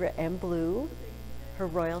 Pink is red, and blue. Her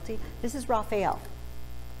royalty. This is Raphael.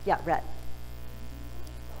 Yeah, red.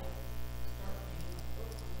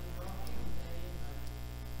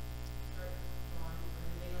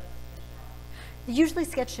 Usually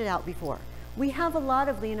sketched it out before. We have a lot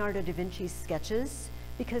of Leonardo da Vinci's sketches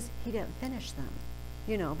because he didn't finish them,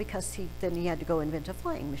 you know, because then he had to go invent a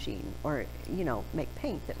flying machine or, you know, make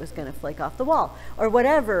paint that was going to flake off the wall or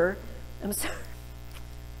whatever. I'm sorry,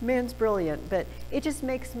 man's brilliant, but it just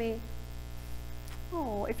makes me,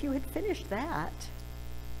 oh, if you had finished that,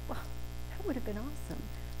 well, that would have been awesome.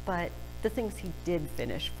 But the things he did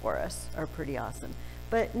finish for us are pretty awesome.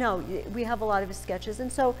 But no, we have a lot of his sketches,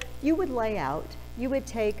 and so you would lay out, you would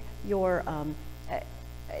take your,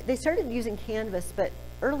 they started using canvas, but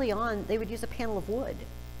early on they would use a panel of wood,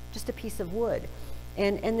 just a piece of wood,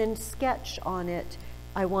 and then sketch on it.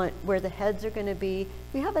 I want where the heads are going to be.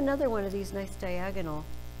 We have another one of these nice diagonal,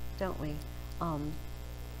 don't we?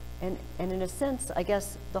 And in a sense, I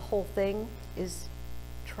guess the whole thing is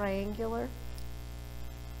triangular.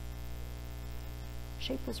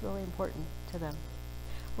 Shape was really important to them.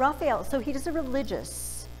 Raphael, so he does a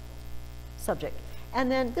religious subject. And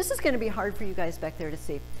then this is going to be hard for you guys back there to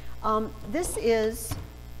see. This is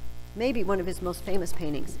maybe one of his most famous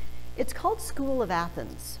paintings. It's called School of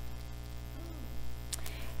Athens.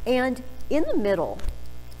 And in the middle,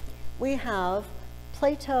 we have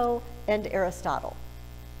Plato and Aristotle.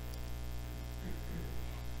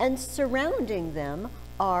 And surrounding them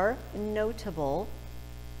are notable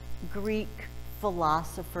Greek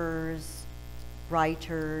philosophers,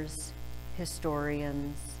 writers,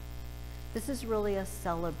 historians. This is really a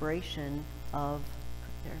celebration of,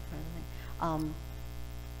 there in front of me,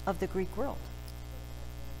 of the Greek world.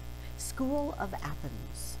 School of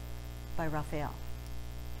Athens by Raphael.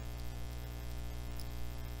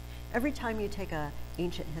 Every time you take an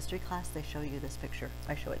ancient history class, they show you this picture.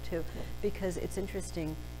 I show it too, because it's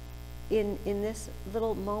interesting. In this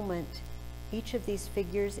little moment, each of these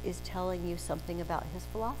figures is telling you something about his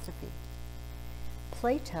philosophy.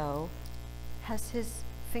 Plato has his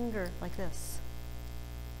finger like this.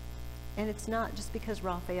 And it's not just because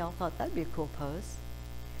Raphael thought that'd be a cool pose.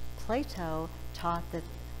 Plato taught that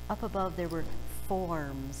up above there were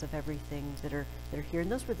forms of everything that are here,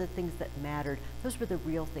 and those were the things that mattered. Those were the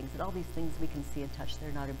real things, and all these things we can see and touch,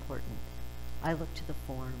 they're not important. I look to the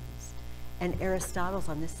forms. And Aristotle's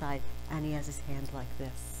on this side, and he has his hand like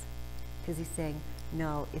this, because he's saying,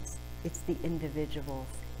 no, it's the individuals,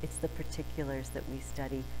 it's the particulars that we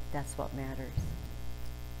study, that's what matters.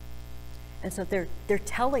 And so they're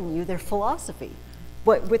telling you their philosophy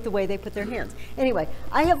with the way they put their hands. Anyway,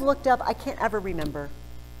 I have looked up, I can't ever remember,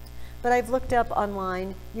 but I've looked up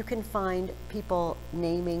online. You can find people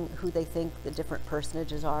naming who they think the different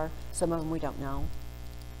personages are. Some of them we don't know.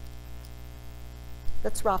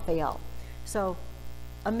 That's Raphael. So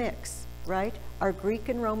a mix, right? Our Greek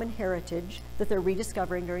and Roman heritage that they're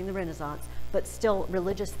rediscovering during the Renaissance, but still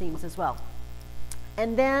religious themes as well.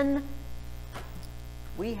 And then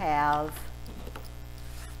we have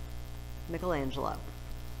Michelangelo.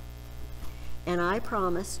 And I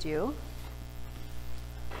promised you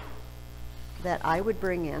that I would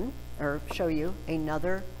bring in, or show you,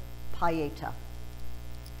 another Pieta.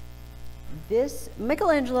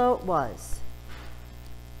 Michelangelo was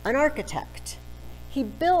an architect. He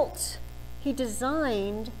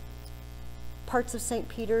designed parts of St.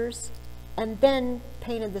 Peter's and then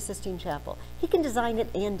painted the Sistine Chapel. He can design it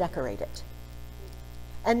and decorate it.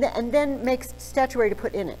 And then make statuary to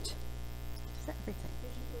put in it. That's everything.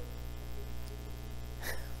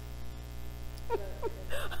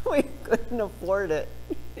 We couldn't afford it.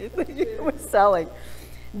 It was selling.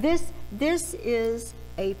 This is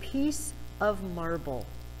a piece of marble.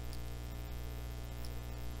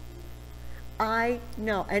 I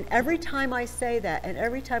know, and every time I say that, and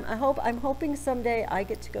every time I'm hoping someday I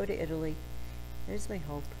get to go to Italy. There's my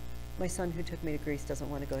hope. My son who took me to Greece doesn't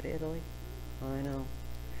want to go to Italy. I know.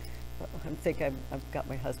 But I think I've got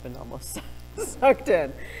my husband almost sucked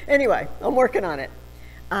in. Anyway, I'm working on it.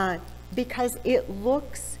 Because it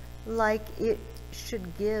looks like it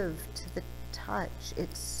should give to the touch.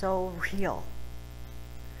 It's so real.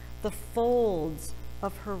 The folds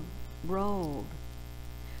of her robe.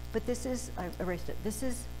 But this is, I erased it, this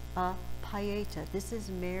is a Pieta. This is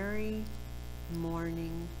Mary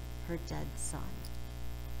mourning her dead son.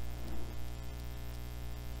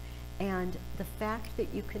 And the fact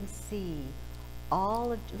that you can see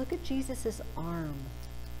look at Jesus's arm.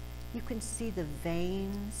 You can see the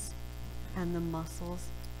veins and the muscles.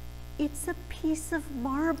 It's a piece of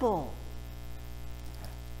marble.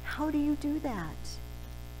 How do you do that?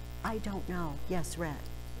 I don't know. Yes, Red.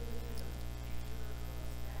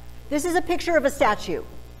 This is a picture of a statue.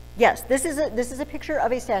 Yes, this is a picture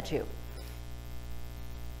of a statue.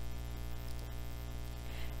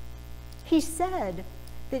 He said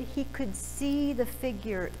that he could see the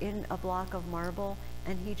figure in a block of marble,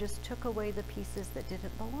 and he just took away the pieces that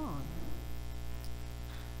didn't belong.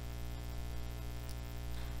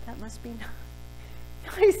 That must be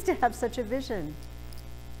nice to have such a vision.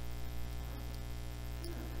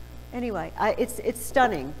 Anyway, it's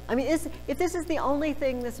stunning. I mean, if this is the only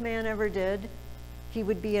thing this man ever did, he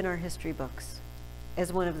would be in our history books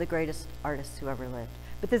as one of the greatest artists who ever lived.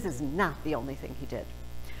 But this is not the only thing he did.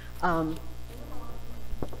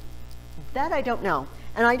 That I don't know.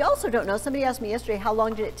 And I also don't know, somebody asked me yesterday, how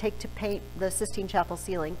long did it take to paint the Sistine Chapel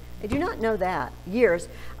ceiling? I do not know that. Years.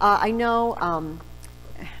 I know,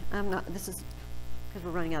 this is, because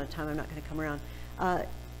we're running out of time, I'm not going to come around.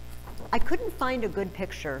 I couldn't find a good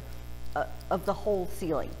picture of the whole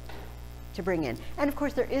ceiling to bring in. And of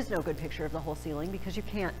course, there is no good picture of the whole ceiling because you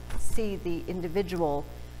can't see the individual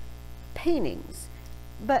paintings.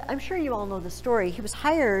 But I'm sure you all know the story. He was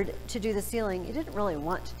hired to do the ceiling. He didn't really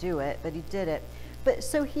want to do it, but he did it. But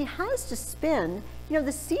so he has to spin, you know,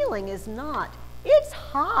 the ceiling is not, it's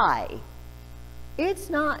high. It's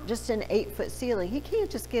not just an 8-foot ceiling. He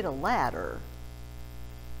can't just get a ladder.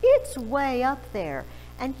 It's way up there.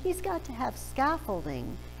 And he's got to have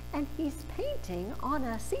scaffolding, and he's painting on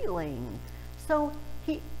a ceiling. So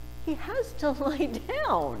he has to lay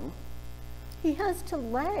down. He has to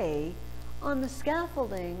lay on the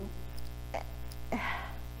scaffolding. Like,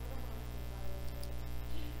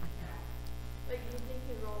 you think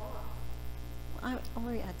he'd roll off? I'll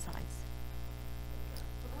let me add sides.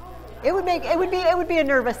 It would be a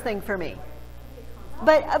nervous thing for me.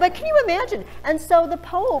 But can you imagine? And so the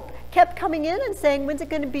Pope kept coming in and saying, when's it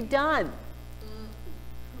going to be done?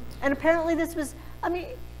 And apparently this was, I mean,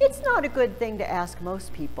 it's not a good thing to ask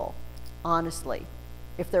most people, honestly,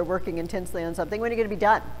 if they're working intensely on something, when are you going to be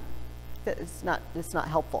done? It's not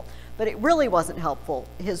helpful. But it really wasn't helpful,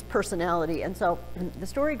 his personality. And so the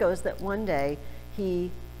story goes that one day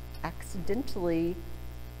he accidentally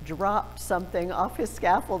dropped something off his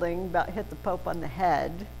scaffolding, about hit the Pope on the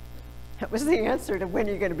head. That was the answer to when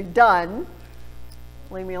are you going to be done?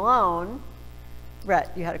 Leave me alone.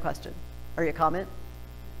 Rhett, you had a question or a comment?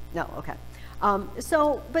 No, okay.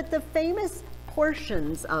 But the famous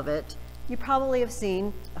portions of it, you probably have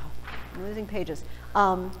seen, oh, I'm losing pages,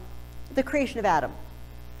 the creation of Adam.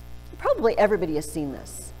 Probably everybody has seen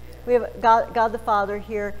this. We have God the Father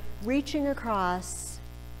here reaching across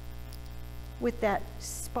with that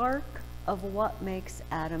spark of what makes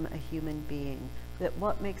Adam a human being, that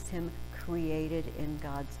what makes him created in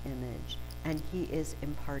God's image, and he is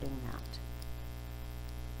imparting that.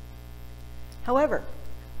 However,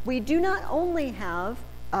 we do not only have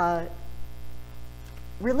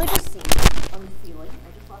religious scenes on the ceiling.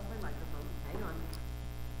 I just lost my microphone. Hang on.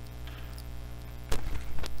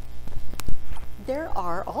 There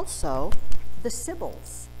are also the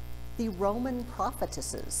Sibyls, the Roman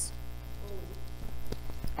prophetesses.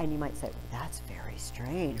 And you might say, well, that's very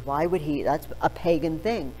strange. Why would he? That's a pagan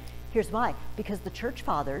thing. Here's why. Because the church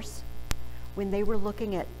fathers, when they were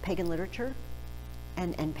looking at pagan literature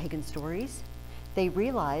and pagan stories, they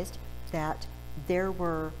realized that there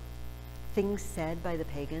were things said by the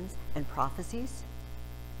pagans and prophecies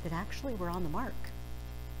that actually were on the mark.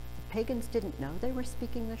 The pagans didn't know they were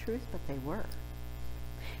speaking the truth, but they were.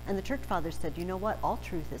 And the church fathers said, you know what? All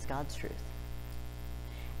truth is God's truth.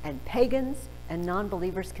 And pagans and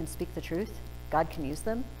non-believers can speak the truth. God can use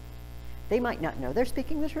them. They might not know they're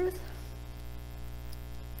speaking the truth.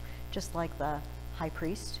 Just like the high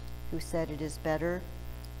priest who said it is better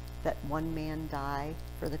that one man die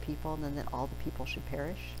for the people than that all the people should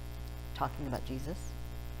perish, talking about Jesus.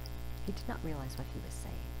 He did not realize what he was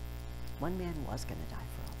saying. One man was going to die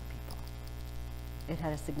for all the people. It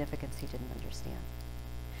had a significance he didn't understand.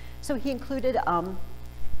 So he included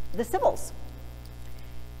the Sibyls.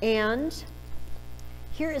 And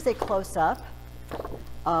here is a close-up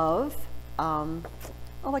of, oh,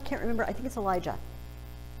 I can't remember, I think it's Elijah.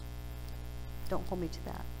 Don't hold me to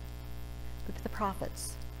that. But the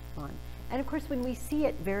prophets on. And of course, when we see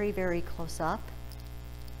it very, very close up,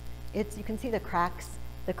 you can see the cracks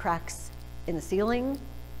in the ceiling.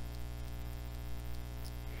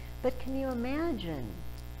 But can you imagine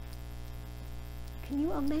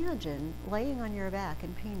laying on your back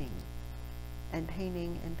and painting? And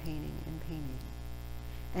painting and painting and painting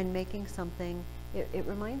and making something. It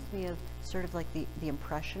reminds me of sort of like the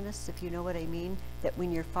Impressionists, if you know what I mean, that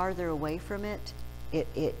when you're farther away from it,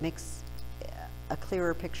 it makes a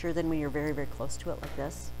clearer picture than when you're very, very close to it like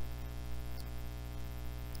this.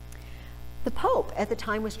 The Pope at the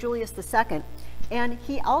time was Julius II, and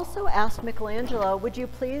he also asked Michelangelo, would you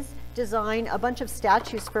please design a bunch of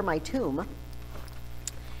statues for my tomb?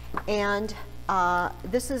 And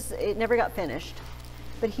it never got finished,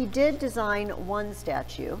 but he did design one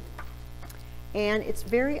statue, and it's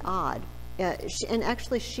very odd. And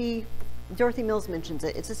actually Dorothy Mills mentions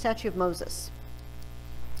it. It's a statue of Moses.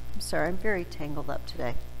 I'm sorry, I'm very tangled up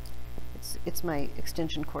today. It's my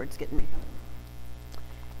extension cords getting me.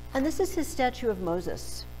 And this is his statue of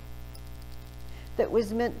Moses that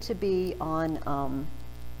was meant to be on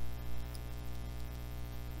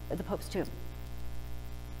the Pope's tomb.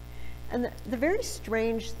 And the very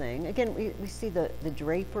strange thing, again, we see the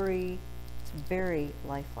drapery, it's very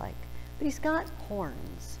lifelike, but he's got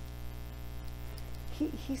horns.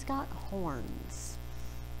 He's got horns.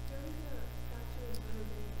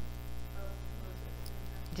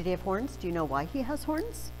 Did he have horns? Do you know why he has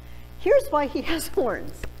horns? Here's why he has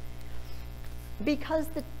horns. Because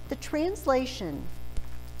the translation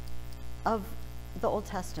of the Old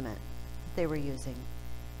Testament they were using,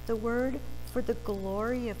 the word for the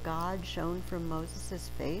glory of God shone from Moses'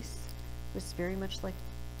 face was very much like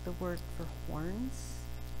the word for horns.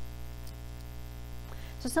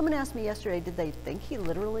 So someone asked me yesterday, did they think he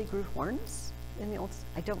literally grew horns in the Old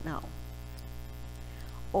Testament? I don't know.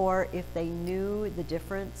 Or if they knew the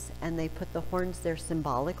difference and they put the horns there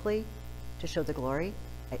symbolically to show the glory,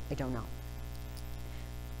 I don't know.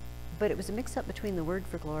 But it was a mix-up between the word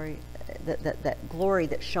for glory, that glory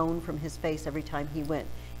that shone from his face every time he went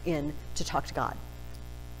in to talk to God.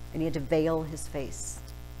 And he had to veil his face,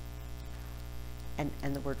 and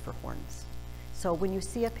the word for horns. So when you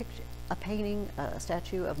see a picture, a painting, a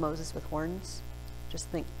statue of Moses with horns, just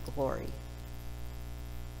think glory.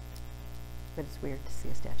 But it's weird to see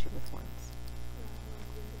a statue with horns.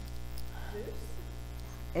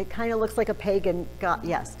 It kind of looks like a pagan god.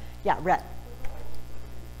 Yes. Yeah, Rhett.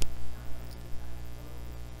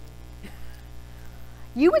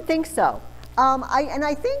 You would think so.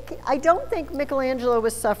 I don't think Michelangelo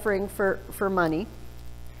was suffering for money,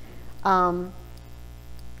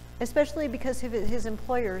 especially because his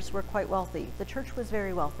employers were quite wealthy. The church was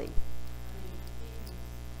very wealthy.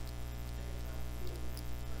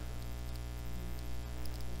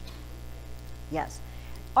 Yes.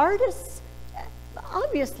 Artists,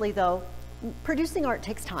 obviously though, producing art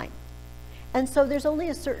takes time. And so there's only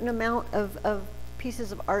a certain amount of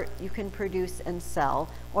pieces of art you can produce and sell,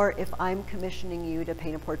 or if I'm commissioning you to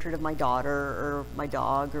paint a portrait of my daughter or my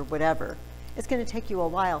dog or whatever, it's going to take you a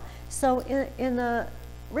while. So in the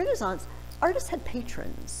Renaissance, artists had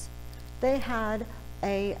patrons. They had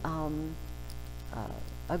a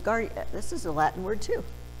guardian. This is a Latin word too,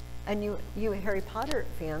 and you Harry Potter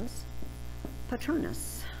fans,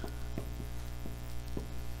 Patronus.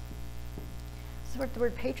 This is where the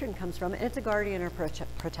word patron comes from, and it's a guardian or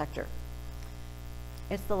protector.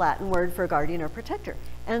 It's the Latin word for guardian or protector.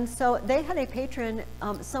 And so they had a patron,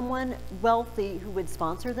 someone wealthy who would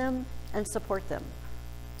sponsor them and support them,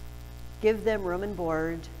 give them room and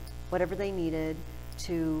board, whatever they needed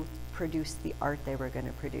to produce the art they were going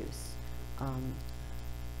to produce.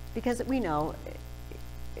 Because we know,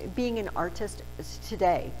 being an artist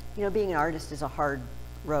today, being an artist is a hard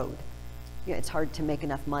road. It's hard to make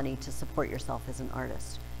enough money to support yourself as an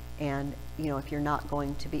artist. And if you're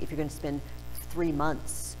going to spend 3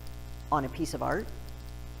 months on a piece of art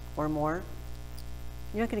or more,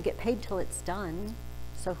 you're not going to get paid till it's done.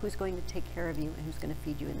 So who's going to take care of you and who's going to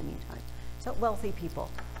feed you in the meantime? So wealthy people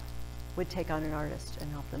would take on an artist and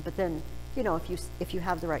help them. But then, if you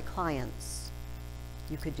have the right clients,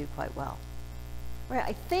 you could do quite well. All right,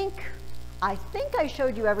 I think I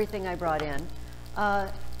showed you everything I brought in.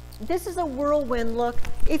 This is a whirlwind look.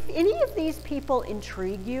 If any of these people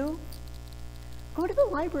intrigue you, go to the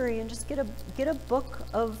library and just get a book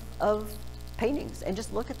of paintings and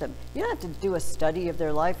just look at them. You don't have to do a study of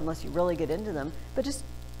their life unless you really get into them, but just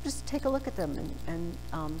take a look at them and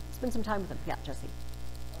spend some time with them. Yeah, Jesse.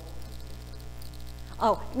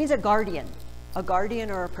 Oh, it means a guardian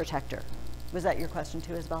or a protector. Was that your question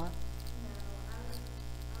too, Isabella? No,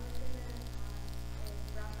 I was gonna ask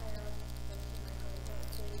if Raphael and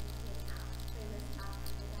famous after they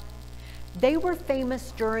died. They were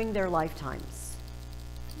famous during their lifetimes.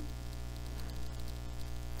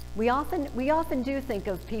 We often do think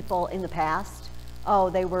of people in the past, oh,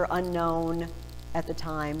 they were unknown at the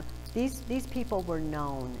time. These people were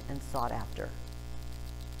known and sought after.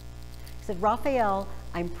 He said, Raphael,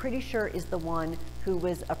 I'm pretty sure, is the one who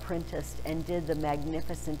was apprenticed and did the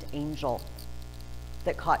magnificent angel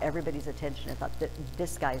that caught everybody's attention. I thought that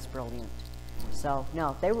this guy's brilliant. So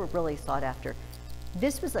no, they were really sought after.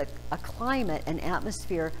 This was a climate, an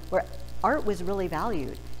atmosphere where art was really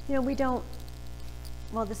valued. We don't,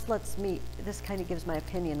 well, this kind of gives my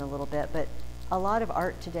opinion a little bit, but a lot of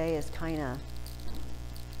art today is kind of,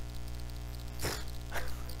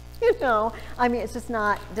 You know, I mean, it's just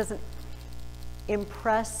not, doesn't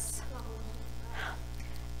impress.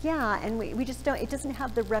 Yeah, and we just don't, it doesn't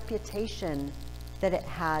have the reputation that it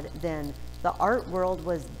had then. The art world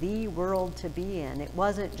was the world to be in. It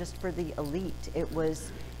wasn't just for the elite. It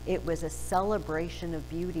was a celebration of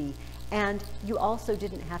beauty. And you also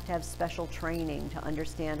didn't have to have special training to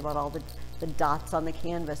understand what all the dots on the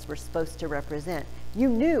canvas were supposed to represent. You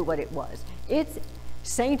knew what it was. It's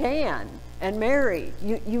Saint Anne and Mary.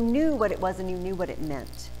 You knew what it was and you knew what it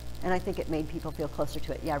meant. And I think it made people feel closer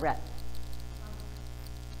to it. Yeah, Rhett.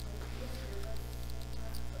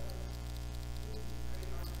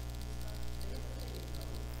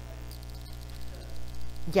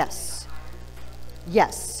 Yes.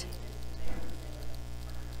 Yes.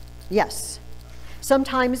 Yes.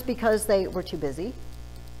 Sometimes because they were too busy.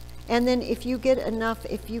 And then if you get enough,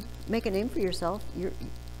 if you make a name for yourself,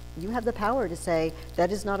 you have the power to say,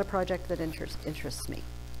 that is not a project that interests me.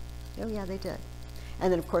 Oh yeah, they did.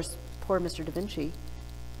 And then of course, poor Mr. Da Vinci,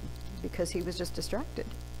 because he was just distracted.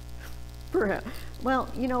 Well,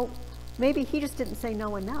 you know, maybe he just didn't say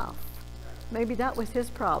no enough. Maybe that was his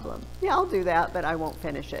problem. Yeah, I'll do that, but I won't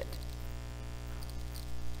finish it.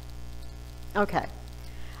 Okay.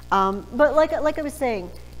 But like I was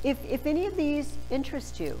saying, if any of these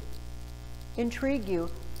interest you, intrigue you,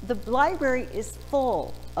 the library is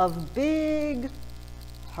full of big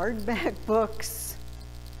hardback books,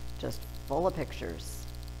 just full of pictures.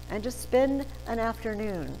 And just spend an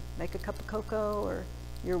afternoon, make a cup of cocoa or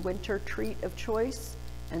your winter treat of choice,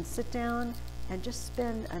 and sit down and just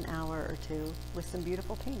spend an hour or two with some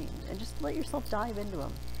beautiful paintings and just let yourself dive into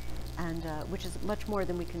them, and which is much more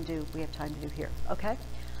than we have time to do here, okay?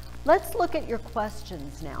 Let's look at your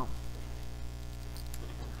questions now.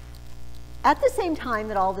 At the same time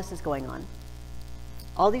that all this is going on,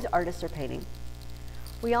 all these artists are painting,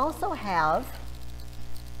 we also have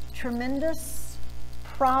tremendous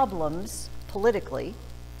problems politically.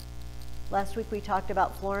 Last week we talked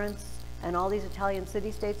about Florence and all these Italian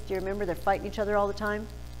city-states. Do you remember? They're fighting each other all the time.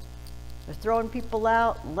 They're throwing people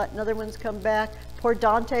out and letting other ones come back. Poor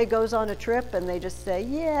Dante goes on a trip and they just say,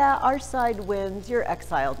 yeah, our side wins, you're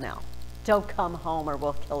exiled now. Don't come home or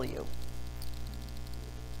we'll kill you.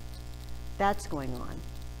 That's going on.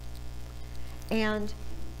 And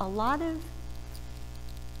a lot of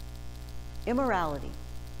immorality,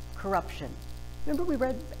 corruption. Remember we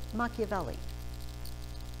read Machiavelli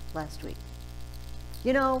last week.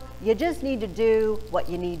 You know, you just need to do what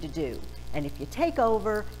you need to do. And if you take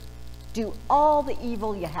over, do all the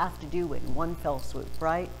evil you have to do in one fell swoop,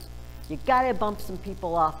 right? You gotta bump some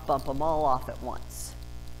people off, bump them all off at once.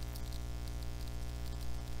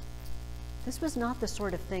 This was not the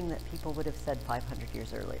sort of thing that people would have said 500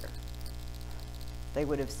 years earlier. They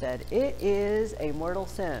would have said, it is a mortal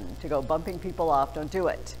sin to go bumping people off, don't do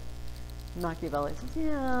it. Machiavelli says,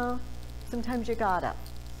 yeah, sometimes you gotta.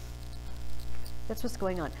 That's what's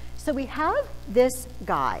going on. So we have this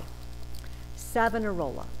guy,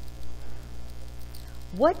 Savonarola.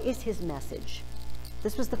 What is his message?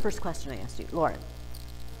 This was the first question I asked you. Lauren.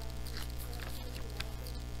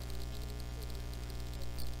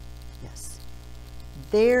 Yes.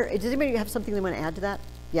 Does anybody have something they want to add to that?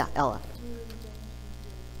 Yeah, Ella.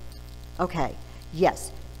 Okay.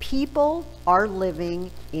 Yes. People are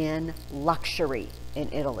living in luxury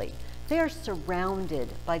in Italy. They are surrounded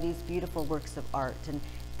by these beautiful works of art. And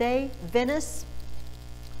Venice,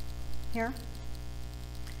 here,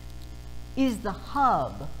 is the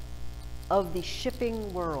hub of the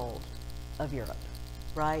shipping world of Europe,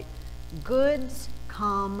 right? Goods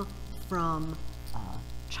come from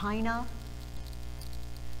China,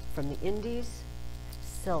 from the Indies,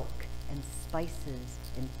 silk and spices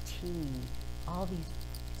and tea, all these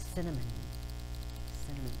cinnamon.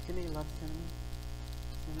 Does anybody love cinnamon?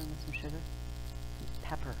 Cinnamon with some sugar? Some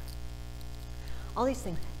pepper. All these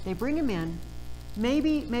things, they bring them in.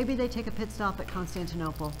 Maybe they take a pit stop at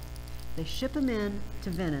Constantinople. They ship them in to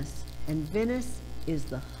Venice, and Venice is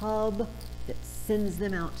the hub that sends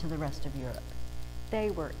them out to the rest of Europe.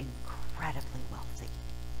 They were incredibly wealthy.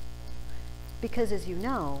 Because as you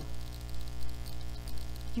know,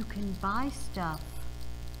 you can buy stuff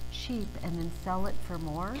cheap and then sell it for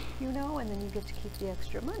more, you know, and then you get to keep the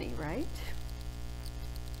extra money, right?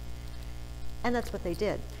 And that's what they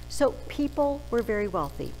did. So people were very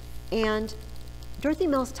wealthy. And Dorothy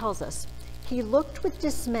Mills tells us, he looked with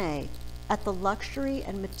dismay at the luxury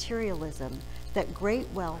and materialism that great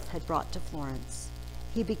wealth had brought to Florence.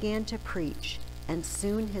 He began to preach, and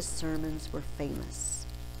soon his sermons were famous.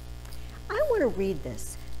 I want to read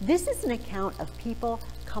this. This is an account of people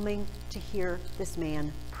coming to hear this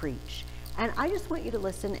man preach. And I just want you to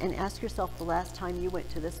listen and ask yourself the last time you went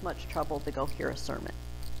to this much trouble to go hear a sermon.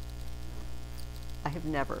 I have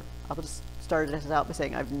never. I'll just start this out by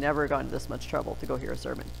saying I've never gone to this much trouble to go hear a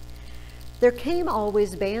sermon. There came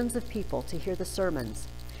always bands of people to hear the sermons,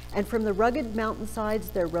 and from the rugged mountainsides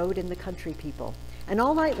there rode in the country people, and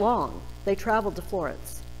all night long they traveled to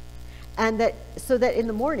Florence. So that in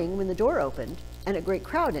the morning when the door opened and a great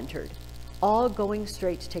crowd entered, all going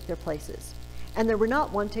straight to take their places. And there were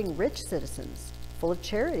not wanting rich citizens, full of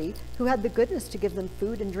charity, who had the goodness to give them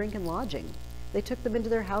food and drink and lodging. They took them into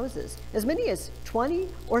their houses, as many as 20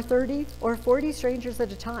 or 30 or 40 strangers at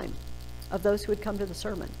a time, of those who had come to the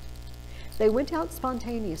sermon. They went out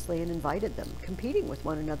spontaneously and invited them, competing with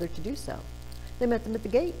one another to do so. They met them at the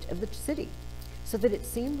gate of the city, so that it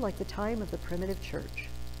seemed like the time of the primitive church.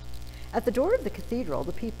 At the door of the cathedral,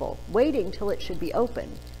 the people, waiting till it should be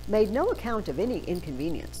opened, made no account of any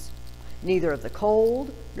inconvenience, neither of the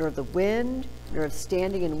cold, nor of the wind, nor of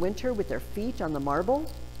standing in winter with their feet on the marble.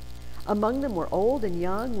 Among them were old and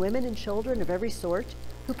young, women and children of every sort,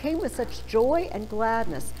 who came with such joy and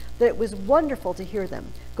gladness that it was wonderful to hear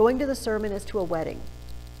them, going to the sermon as to a wedding.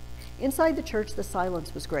 Inside the church the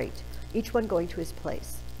silence was great, each one going to his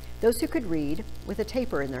place. Those who could read, with a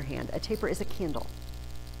taper in their hand, a taper is a candle,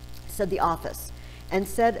 said the office, and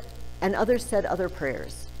others said other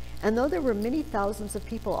prayers. And though there were many thousands of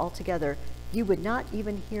people altogether, you would not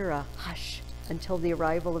even hear a hush until the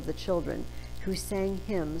arrival of the children, who sang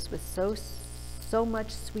hymns with so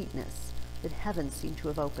much sweetness that heaven seemed to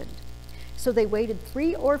have opened. So they waited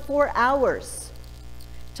 3 or 4 hours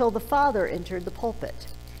till the father entered the pulpit,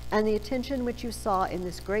 and the attention which you saw in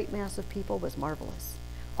this great mass of people was marvelous,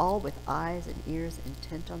 all with eyes and ears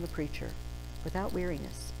intent on the preacher, without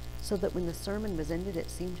weariness, so that when the sermon was ended,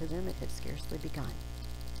 it seemed to them it had scarcely begun.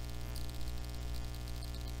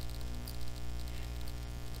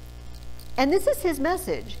 And this is his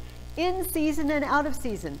message. In season and out of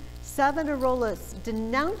season, Savonarola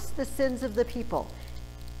denounced the sins of the people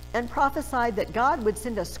and prophesied that God would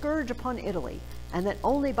send a scourge upon Italy, and that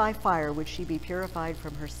only by fire would she be purified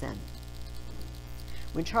from her sin.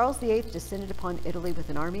 When Charles VIII descended upon Italy with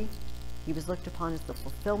an army, he was looked upon as the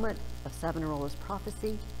fulfillment of Savonarola's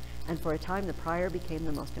prophecy, and for a time the prior became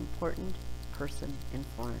the most important person in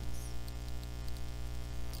Florence.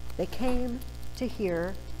 They came to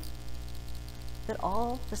hear that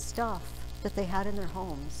all the stuff that they had in their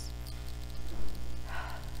homes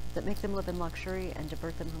that make them live in luxury and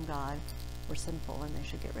divert them from God were sinful, and they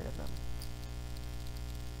should get rid of them.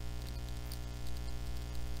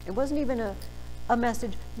 It wasn't even a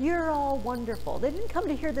message, you're all wonderful. They didn't come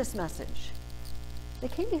to hear this message. They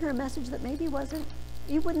came to hear a message that maybe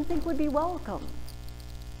you wouldn't think would be welcome.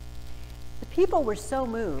 The people were so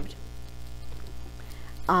moved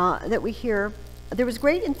that we hear there was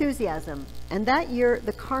great enthusiasm, and that year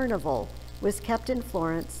the carnival was kept in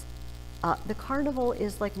Florence. The carnival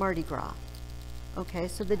is like Mardi Gras. Okay,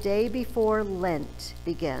 so the day before Lent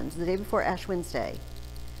begins, the day before Ash Wednesday,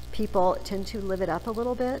 people tend to live it up a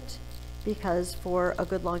little bit, because for a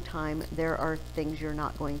good long time there are things you're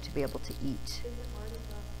not going to be able to eat. Is it Mardi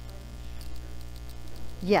Gras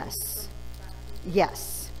French? Yes,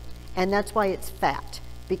 yes, and that's why it's fat,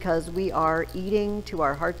 because we are eating to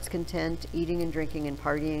our heart's content, eating and drinking and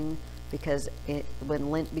partying, because when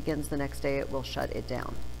Lent begins the next day, it will shut it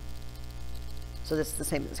down. So this is the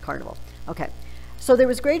same as carnival. Okay, so there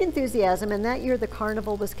was great enthusiasm, and that year the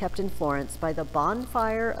carnival was kept in Florence by the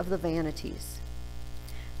bonfire of the vanities.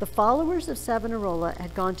 The followers of Savonarola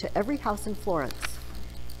had gone to every house in Florence,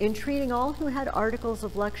 entreating all who had articles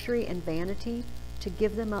of luxury and vanity to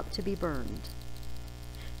give them up to be burned.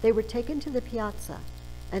 They were taken to the piazza,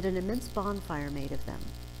 and an immense bonfire made of them,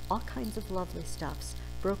 all kinds of lovely stuffs,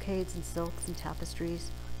 brocades and silks and tapestries,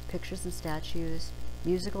 pictures and statues,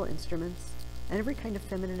 musical instruments, and every kind of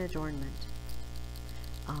feminine adornment.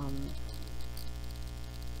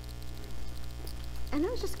 And I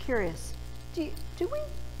was just curious,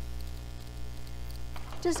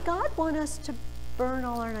 does God want us to burn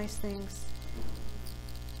all our nice things?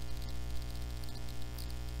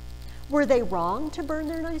 Were they wrong to burn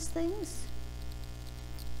their nice things?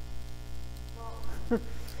 Well, if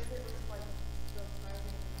it was like the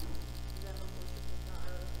thriving, then the worship is not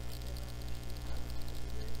really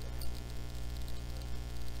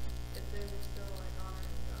if they were still like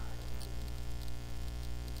honoring God,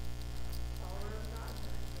 follower of God,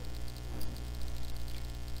 then I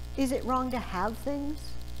think. Is it wrong to have things?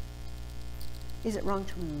 Is it wrong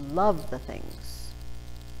to love the things?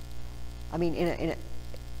 I mean,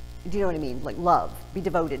 do you know what I mean? Like love, be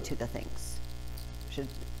devoted to the things. Should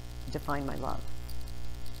define my love.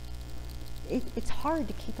 it's hard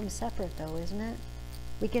to keep them separate though, isn't it?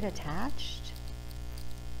 We get attached.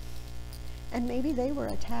 And maybe they were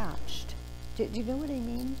attached. Do you know what I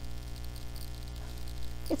mean?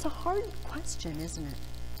 It's a hard question, isn't it?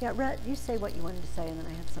 Yeah, Rhett, you say what you wanted to say, and then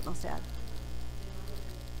I have something else to add.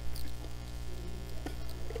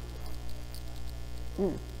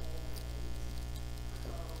 Mm.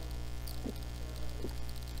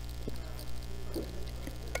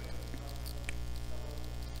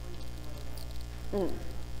 Mm.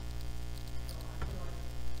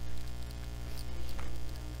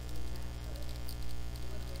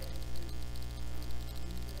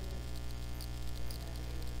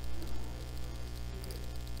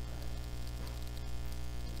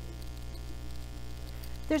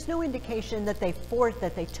 There's no indication that they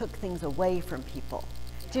took things away from people.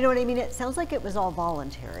 Do you know what I mean? It sounds like it was all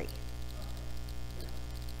voluntary.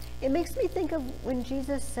 It makes me think of when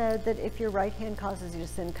Jesus said that if your right hand causes you to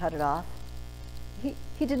sin, cut it off.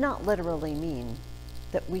 He did not literally mean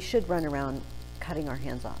that we should run around cutting our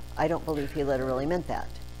hands off. I don't believe he literally meant that.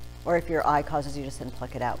 Or if your eye causes you to sin,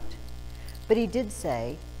 pluck it out. But he did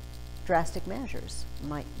say drastic measures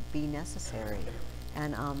might be necessary.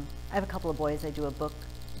 And I have a couple of boys I do a book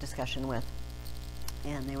discussion with,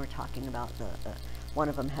 and they were talking about one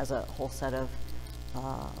of them has a whole set of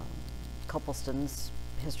Copleston's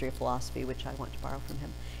History of Philosophy, which I want to borrow from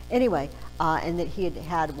him. Anyway, and that he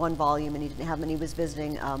had one volume and he didn't have them, and he was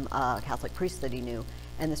visiting a Catholic priest that he knew,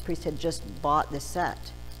 and this priest had just bought this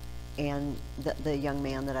set, and the young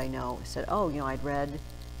man that I know said, oh, you know, I'd read,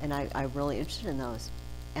 and I'm really interested in those.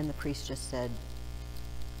 And the priest just said,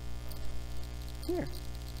 here.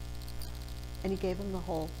 And he gave him the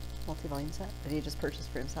whole multi-volume set that he had just purchased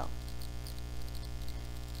for himself.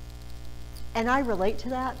 And I relate to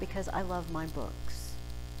that because I love my books.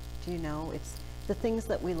 Do you know, it's the things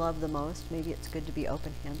that we love the most, maybe it's good to be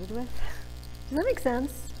open-handed with. Does that make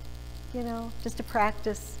sense? You know, just to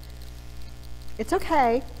practice. It's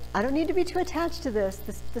okay. I don't need to be too attached to this.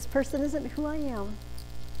 This person isn't who I am.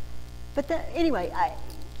 But anyway,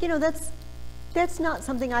 you know, that's not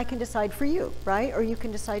something I can decide for you, right? Or you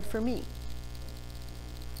can decide for me.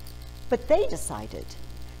 But they decided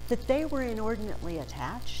that they were inordinately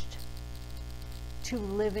attached to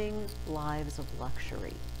living lives of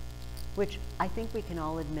luxury, which I think we can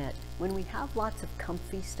all admit, when we have lots of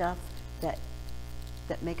comfy stuff that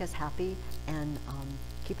make us happy and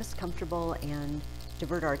keep us comfortable and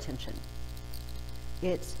divert our attention,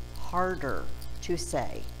 it's harder to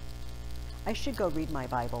say, I should go read my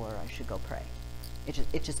Bible or I should go pray.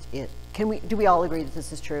 Do we all agree that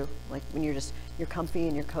this is true? Like when you're comfy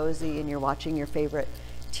and you're cozy and you're watching your favorite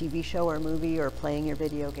TV show or movie or playing your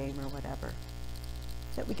video game or whatever,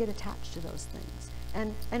 that we get attached to those things.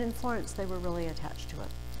 And in Florence, they were really attached to it.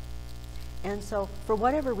 And so for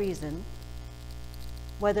whatever reason,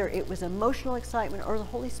 whether it was emotional excitement or the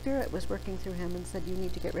Holy Spirit was working through him and said, you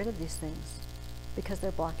need to get rid of these things because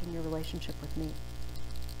they're blocking your relationship with me.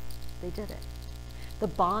 They did it. The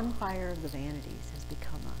bonfire of the vanities has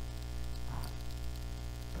become a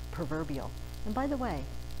proverbial. And by the way,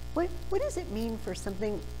 what does it mean for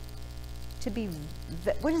something to be,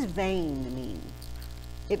 what does vain mean?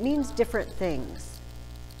 It means different things.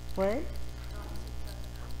 What?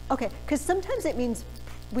 Okay, because sometimes it means,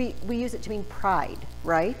 we use it to mean pride,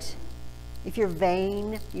 right? If you're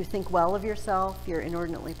vain, you think well of yourself, you're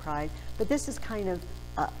inordinately pride. But this is kind of,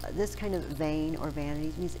 this kind of vain or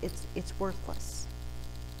vanity means it's worthless.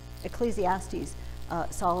 Ecclesiastes,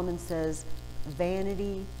 Solomon says,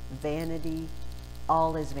 vanity, vanity,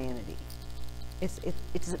 all is vanity. It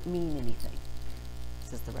doesn't mean anything,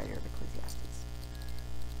 says the writer of Ecclesiastes.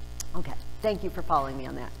 Okay, thank you for following me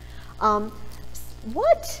on that.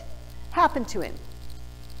 What happened to him?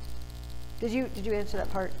 Did you answer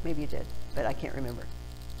that part? Maybe you did, but I can't remember.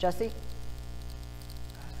 Jesse?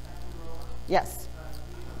 Yes.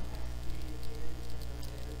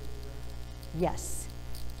 Yes.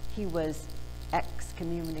 He was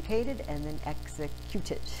excommunicated and then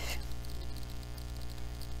executed.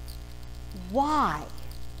 Why?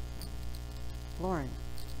 Lauren.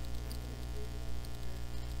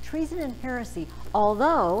 Treason and heresy.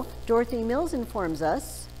 Although Dorothy Mills informs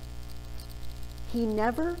us he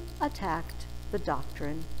never attacked the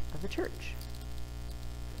doctrine of the church.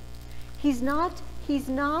 He's not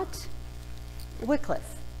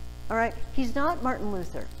Wycliffe, all right? He's not Martin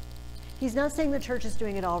Luther. He's not saying the church is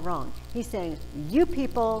doing it all wrong. He's saying you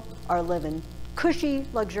people are living cushy,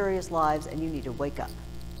 luxurious lives and you need to wake up.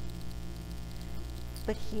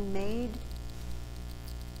 But he made,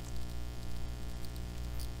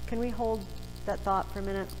 can we hold that thought for a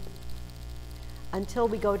minute? Until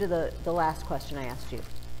we go to the last question I asked you.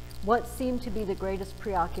 What seemed to be the greatest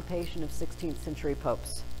preoccupation of 16th century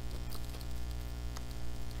popes?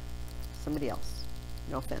 Somebody else.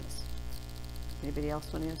 No offense. Anybody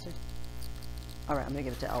else want to answer? All right, I'm going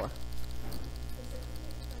to give it to Ella.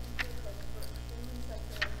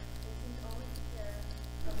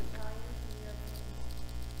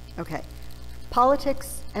 Okay.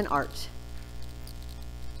 Politics and art.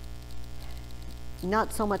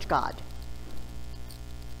 Not so much God.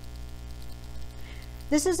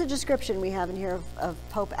 This is a description we have in here of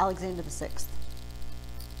Pope Alexander VI.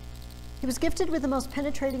 He was gifted with the most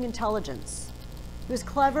penetrating intelligence. He was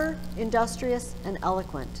clever, industrious, and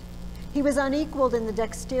eloquent. He was unequaled in the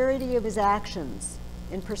dexterity of his actions,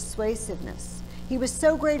 in persuasiveness. He was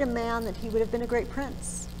so great a man that he would have been a great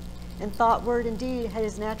prince. In thought, word, and deed, had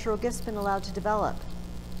his natural gifts been allowed to develop.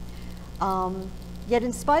 Yet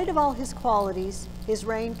in spite of all his qualities, his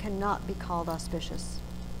reign cannot be called auspicious.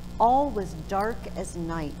 All was dark as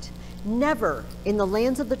night. Never in the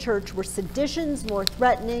lands of the church were seditions more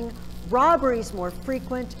threatening, robberies more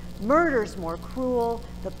frequent, murders more cruel,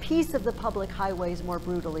 the peace of the public highways more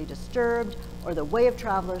brutally disturbed, or the way of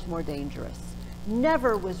travelers more dangerous.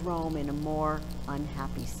 Never was Rome in a more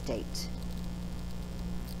unhappy state.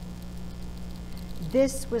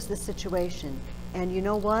 This was the situation. And you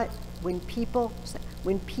know what? When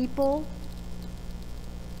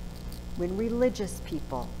religious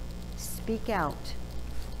people speak out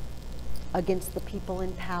against the people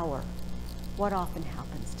in power, what often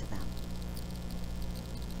happens to them?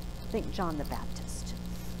 Think John the Baptist.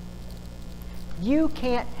 You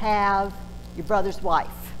can't have your brother's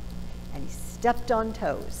wife. And he stepped on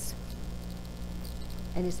toes.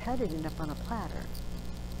 And his head ended up on a platter.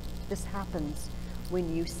 This happens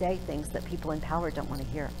when you say things that people in power don't want to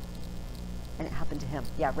hear. And it happened to him.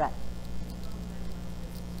 Yeah, Rhett.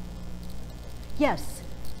 Yes,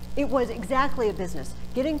 it was exactly a business.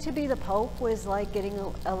 Getting to be the Pope was like getting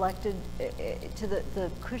elected to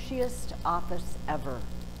the cushiest office ever,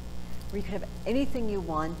 where you could have anything you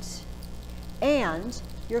want, and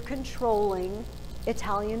you're controlling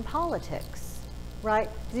Italian politics, right?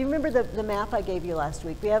 Do you remember the map I gave you last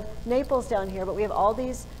week? We have Naples down here, but we have all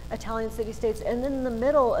these Italian city-states, and then in the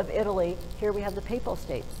middle of Italy, here we have the Papal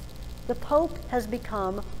States. The Pope has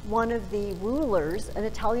become one of the rulers, an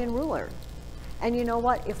Italian ruler. And you know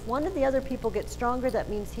what? If one of the other people gets stronger, that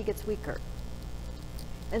means he gets weaker.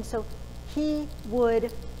 And so he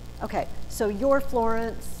would, okay, so you're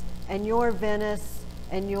Florence, and you're Venice,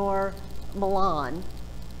 and you're Milan,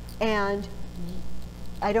 and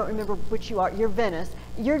I don't remember which you are, you're Venice,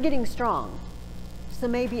 you're getting strong. So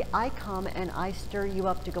maybe I come and I stir you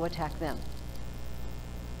up to go attack them.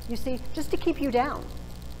 You see, just to keep you down.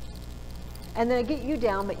 And then I get you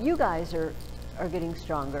down, but you guys are getting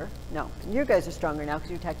stronger. No, you guys are stronger now because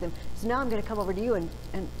you attacked them. So now I'm going to come over to you and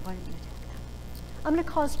why don't you attack them? I'm going to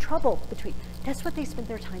cause trouble between. That's what they spent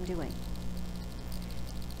their time doing.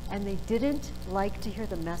 And they didn't like to hear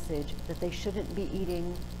the message that they shouldn't be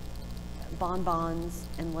eating bonbons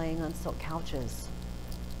and laying on silk couches.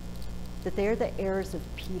 That they're the heirs of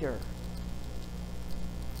Peter.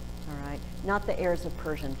 All right, not the heirs of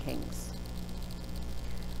Persian kings.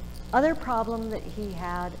 Other problem that he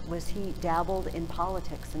had was he dabbled in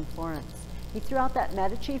politics in Florence. He threw out that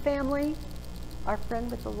Medici family, our friend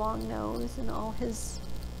with the long nose and all his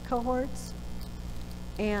cohorts,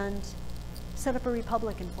 and set up a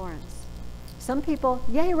republic in Florence. Some people,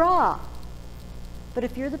 yay rah! But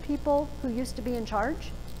if you're the people who used to be in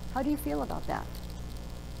charge, how do you feel about that?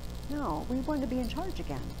 No, we want to be in charge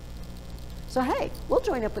again. So hey, we'll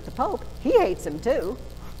join up with the Pope. He hates him too.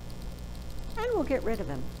 And we'll get rid of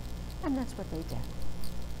him. And that's what they did.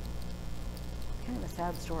 Kind of a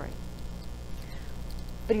sad story.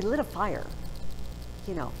 But he lit a fire.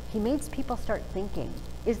 You know, he made people start thinking,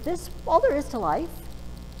 is this all there is to life?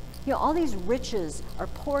 You know, all these riches are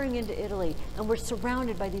pouring into Italy, and we're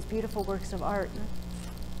surrounded by these beautiful works of art.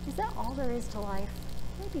 Is that all there is to life?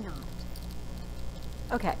 Maybe not.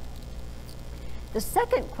 Okay. The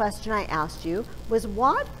second question I asked you was,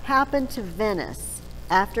 what happened to Venice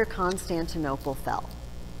after Constantinople fell?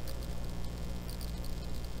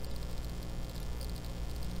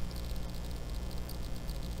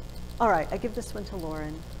 All right, I give this one to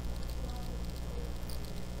Lauren.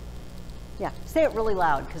 Yeah, say it really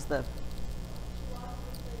loud because the...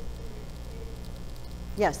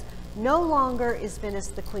 Yes, no longer is Venice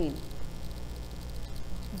the queen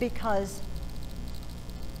because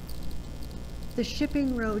the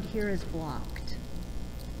shipping road here is blocked.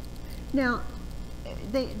 Now,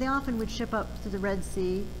 they often would ship up to the Red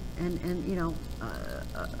Sea and you know,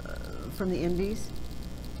 from the Indies,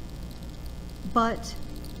 but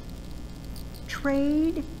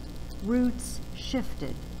trade routes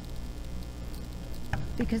shifted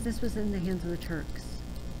because this was in the hands of the Turks.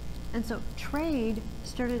 And so trade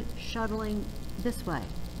started shuttling this way.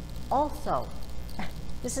 Also,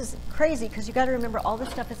 this is crazy because you got to remember all this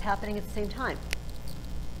stuff is happening at the same time.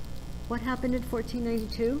 What happened in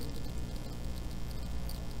 1492?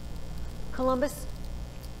 Columbus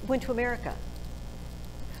went to America.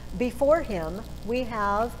 Before him, we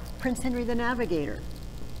have Prince Henry the Navigator.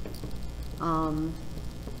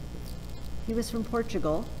 He was from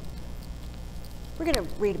Portugal. We're going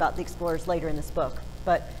to read about the explorers later in this book,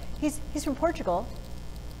 but he's from Portugal,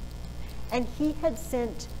 and he had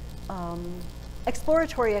sent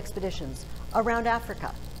exploratory expeditions around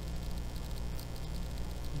Africa.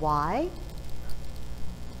 Why?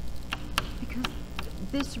 Because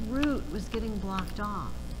this route was getting blocked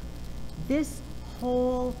off. This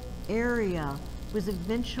whole area was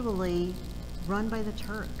eventually run by the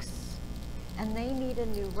Turks, and they need a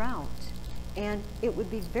new route. And it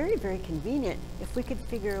would be very, very convenient if we could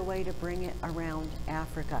figure a way to bring it around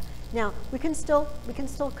Africa. Now, we can still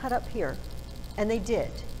cut up here, and they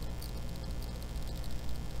did.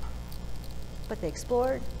 But they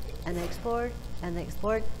explored, and they explored, and they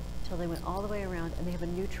explored, until they went all the way around, and they have a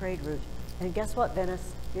new trade route. And guess what,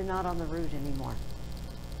 Venice? You're not on the route anymore.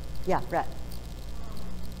 Yeah, Brett.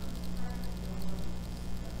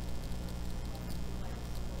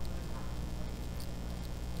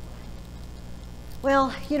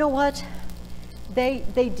 Well, you know what? They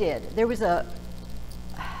did. There was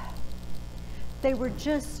they were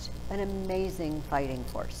just an amazing fighting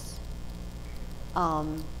force.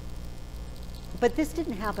 But this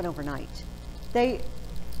didn't happen overnight. The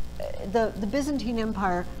Byzantine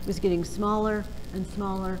Empire was getting smaller and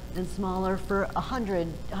smaller and smaller for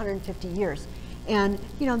 150 years. And,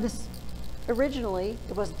 you know, this originally,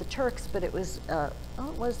 it wasn't the Turks, but it was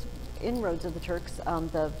inroads of the Turks,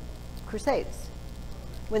 the Crusades.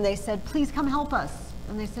 When they said, please come help us,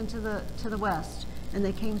 and they sent to the west, and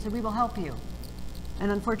they came and said, we will help you. And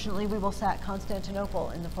unfortunately, we will sack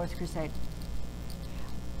Constantinople in the Fourth Crusade.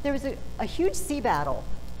 There was a huge sea battle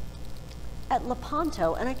at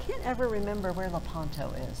Lepanto, and I can't ever remember where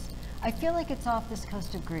Lepanto is. I feel like it's off this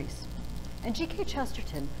coast of Greece. And G.K.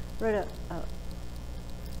 Chesterton wrote a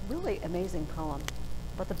really amazing poem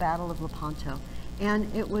about the Battle of Lepanto. And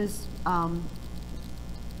it was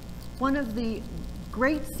one of the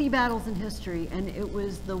great sea battles in history, and it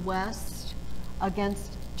was the West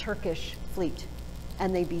against Turkish fleet,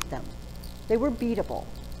 and they beat them. They were beatable.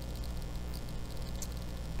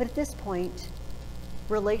 But at this point,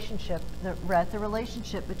 the relationship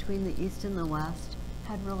between the East and the West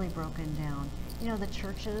had really broken down. You know, the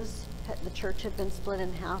church had been split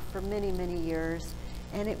in half for many, many years,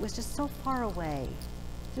 and it was just so far away.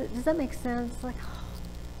 Does that make sense? Like,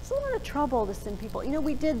 it's a lot of trouble to send people. You know,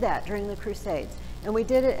 we did that during the Crusades, and we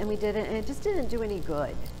did it, and we did it, and it just didn't do any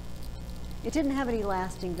good. It didn't have any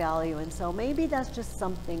lasting value, and so maybe that's just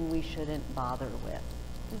something we shouldn't bother with.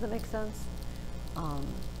 Does that make sense?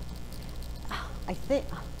 I think,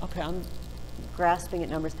 okay, I'm grasping at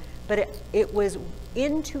numbers, but it was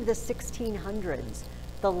into the 1600s,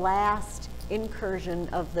 the last incursion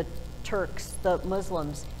of the Turks, the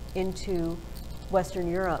Muslims, into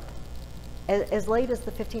Western Europe. As late as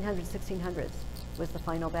the 1500s, 1600s was the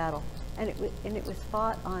final battle. And it was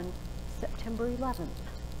fought on September 11th.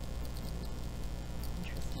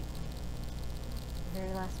 Interesting. The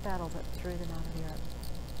very last battle that threw them out of Europe.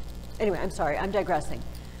 Anyway, I'm sorry, I'm digressing.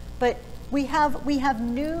 But we have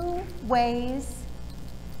new ways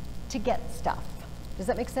to get stuff. Does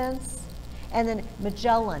that make sense? And then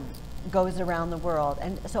Magellan goes around the world.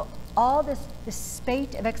 And so all this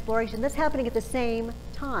spate of exploration, that's happening at the same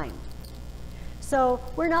time. So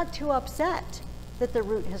we're not too upset that the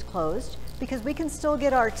route has closed, because we can still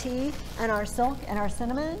get our tea and our silk and our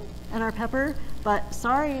cinnamon and our pepper, but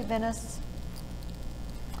sorry, Venice,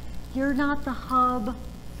 you're not the hub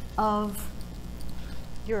of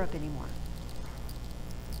Europe anymore.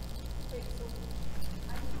 Wait, so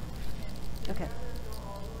Okay. go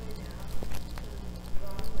all the way down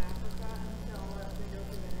to Africa until they go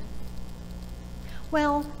to Venice?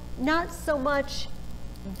 Well, not so much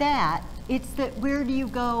that, it's that where do you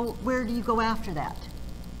go after that?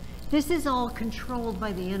 This is all controlled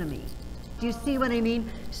by the enemy. Do you see what I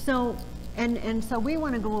mean? So, and so we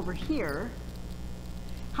want to go over here.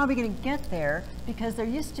 How are we going to get there? Because there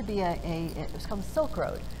used to be it was called the Silk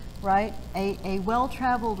Road, right? A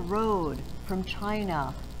well-traveled road from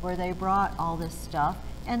China where they brought all this stuff,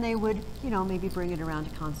 and they would, you know, maybe bring it around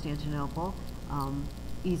to Constantinople,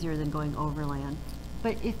 easier than going overland.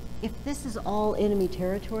 But if this is all enemy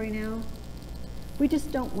territory now, we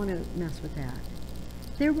just don't want to mess with that.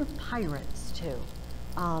 there were pirates too.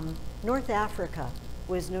 North Africa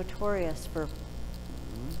was notorious for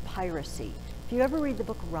piracy. If you ever read the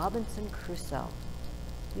book Robinson Crusoe,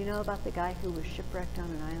 you know about the guy who was shipwrecked on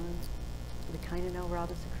an island? You kind of know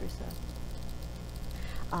Robinson Crusoe?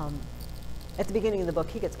 At the beginning of the book,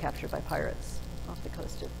 he gets captured by pirates off the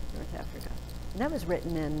coast of North Africa. And that was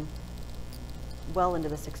written in well into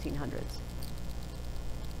the 1600s.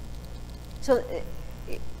 So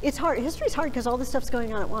it's hard. History's hard because all this stuff's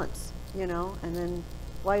going on at once, you know? And then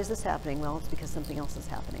why is this happening? Well, it's because something else is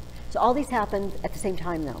happening. So all these happened at the same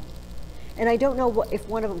time, though. And I don't know if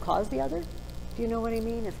one of them caused the other. Do you know what I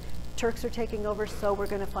mean? If Turks are taking over, so we're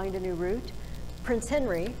going to find a new route. Prince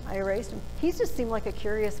Henry, I erased him. He just seemed like a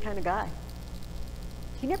curious kind of guy.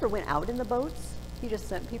 He never went out in the boats. He just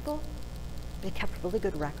sent people. They kept really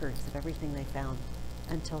good records of everything they found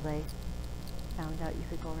until they found out you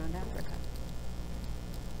could go around Africa.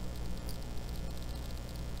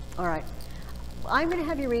 All right. I'm going to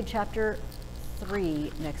have you read chapter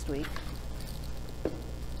 3 next week.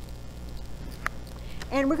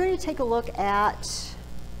 And we're going to take a look at,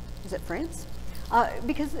 is it France?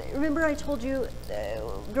 Because remember I told you,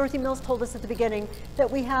 Dorothy Mills told us at the beginning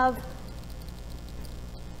that we have,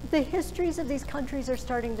 the histories of these countries are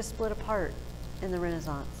starting to split apart in the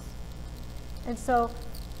Renaissance. And so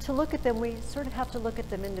to look at them, we sort of have to look at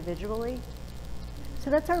them individually. So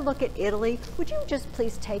that's our look at Italy. Would you just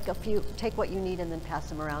please take what you need and then pass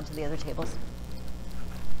them around to the other tables?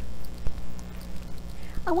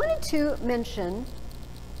 I wanted to mention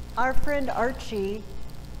our friend Archie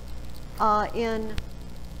in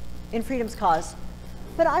Freedom's Cause,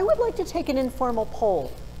 but I would like to take an informal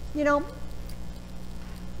poll. You know,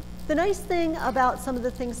 the nice thing about some of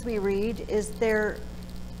the things we read is they're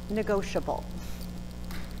negotiable.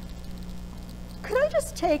 Could I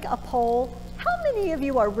just take a poll? How many of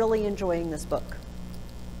you are really enjoying this book?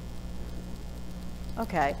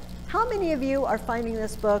 Okay. How many of you are finding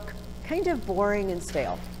this book kind of boring and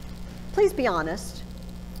stale? Please be honest.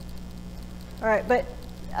 All right, but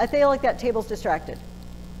I feel like that table's distracted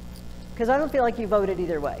because I don't feel like you voted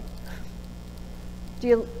either way. Do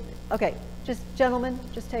you? Okay, just gentlemen,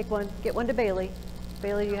 just take one. Get one to Bailey.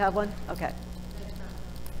 Bailey, do you have one? Okay.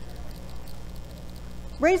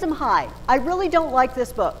 Raise them high. I really don't like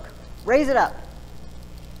this book. Raise it up.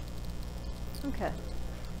 Okay.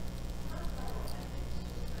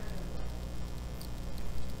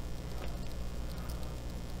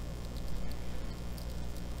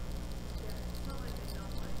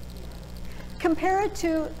 Compare it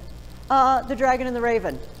to The Dragon and the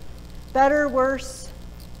Raven. Better, worse?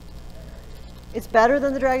 It's better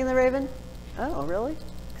than The Dragon and the Raven? Oh, really?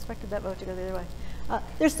 Expected that vote to go the other way.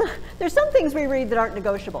 There's some things we read that aren't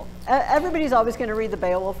negotiable. Everybody's always going to read the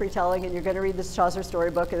Beowulf retelling, and you're going to read this Chaucer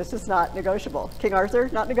storybook, and it's just not negotiable. King Arthur,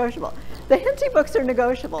 not negotiable. The Henty books are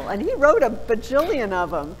negotiable, and he wrote a bajillion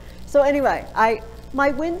of them. So anyway,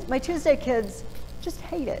 my Tuesday kids just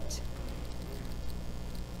hate it.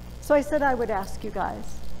 So I said I would ask you guys.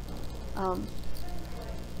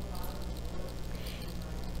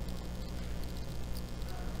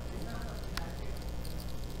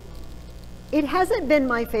 It hasn't been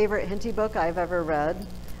my favorite Henty book I've ever read.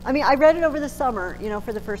 I mean, I read it over the summer, you know,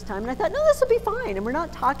 for the first time, and I thought, no, this will be fine, and we're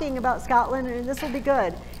not talking about Scotland, and this will be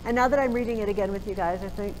good. And now that I'm reading it again with you guys, I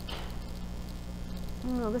think,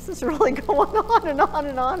 oh, this is really going on and on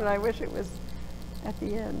and on, and I wish it was at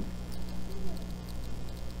the end.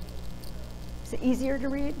 Is it easier to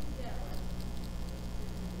read?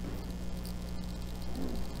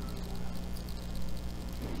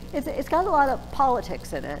 It's got a lot of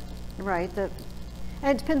politics in it. Right, and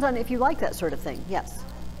it depends on if you like that sort of thing, yes.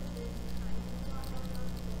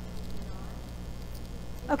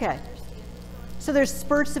 Okay, so there's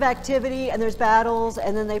spurts of activity and there's battles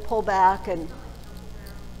and then they pull back and,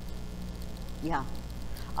 yeah.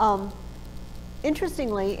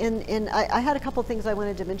 Interestingly, I had a couple things I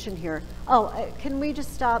wanted to mention here. Oh, can we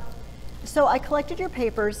just stop? So I collected your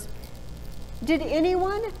papers. Did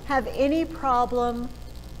anyone have any problem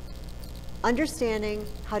understanding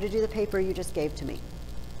how to do the paper you just gave to me?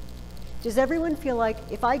 Does everyone feel like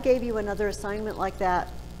if I gave you another assignment like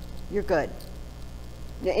that, you're good?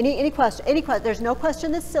 Any question? There's no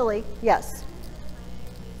question that's silly. Yes.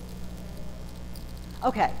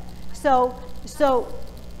 Okay. So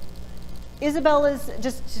Isabella's,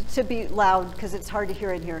 just to be loud because it's hard to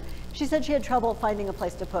hear in here, she said she had trouble finding a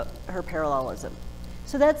place to put her parallelism.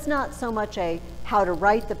 So that's not so much a how to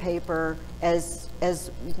write the paper as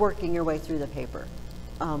working your way through the paper.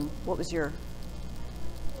 What was your?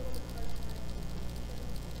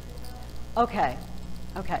 Okay.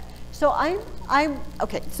 So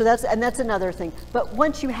okay, so that's another thing. But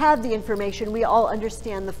once you have the information, we all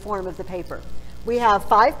understand the form of the paper. We have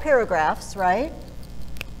 5 paragraphs, right?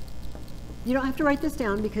 You don't have to write this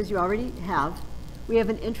down because you already have. We have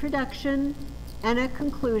an introduction and a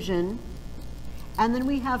conclusion, and then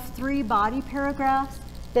we have 3 body paragraphs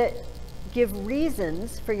that give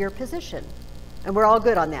reasons for your position. And we're all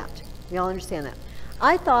good on that. We all understand that.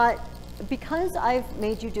 I thought, because I've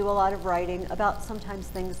made you do a lot of writing about sometimes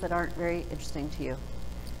things that aren't very interesting to you,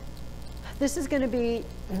 this is going to be,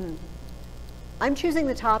 I'm choosing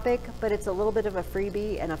the topic, but it's a little bit of a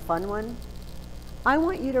freebie and a fun one. I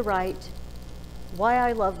want you to write why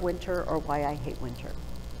I love winter or why I hate winter.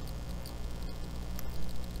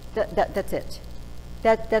 That's it.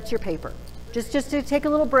 That's your paper. Just to take a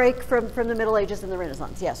little break from the Middle Ages and the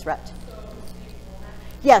Renaissance. Yes, Rhett.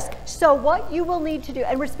 Yes, so what you will need to do,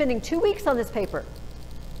 and we're spending 2 weeks on this paper.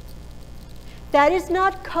 That is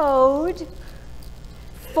not code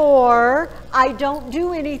for I don't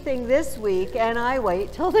do anything this week and I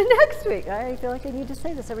wait till the next week. I feel like I need to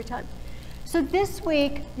say this every time. So this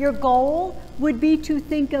week, your goal would be to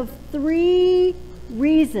think of 3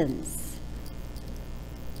 reasons.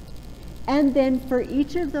 And then for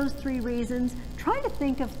each of those 3 reasons, try to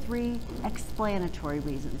think of 3 explanatory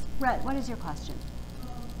reasons. Rhett, what is your question?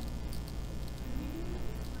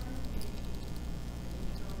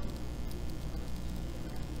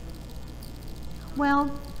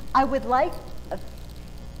 Well, I would like,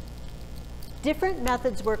 different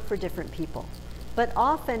methods work for different people. But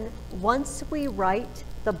often, once we write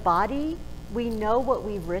the body, we know what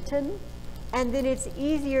we've written, and then it's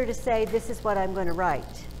easier to say, this is what I'm going to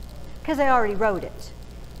write, because I already wrote it.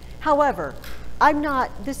 However,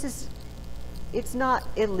 it's not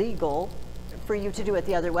illegal for you to do it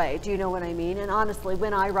the other way. Do you know what I mean? And honestly,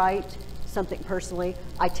 when I write something personally,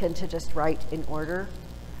 I tend to just write in order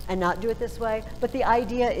and not do it this way. But the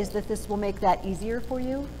idea is that this will make that easier for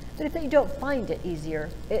you. But if you don't find it easier,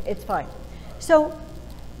 it's fine. So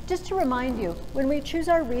just to remind you, when we choose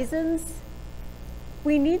our reasons,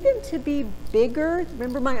 we need them to be bigger.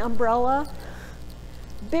 Remember my umbrella?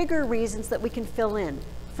 Bigger reasons that we can fill in.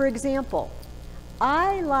 For example,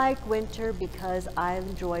 I like winter because I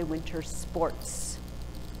enjoy winter sports.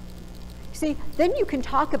 See, then you can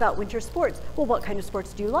talk about winter sports. Well, what kind of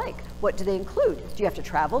sports do you like? What do they include? Do you have to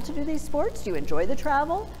travel to do these sports? Do you enjoy the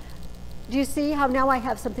travel? Do you see how now I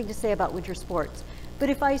have something to say about winter sports? But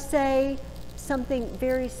if I say something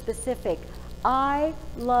very specific, I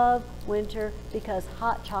love winter because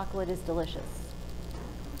hot chocolate is delicious.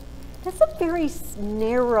 That's a very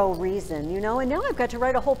narrow reason, you know, and now I've got to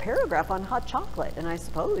write a whole paragraph on hot chocolate, and I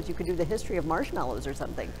suppose you could do the history of marshmallows or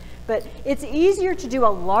something. But it's easier to do a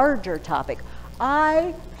larger topic.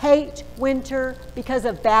 I hate winter because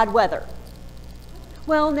of bad weather.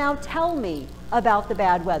 Well, now tell me about the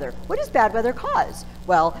bad weather. What does bad weather cause?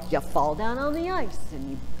 Well, you fall down on the ice and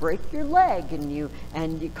you break your leg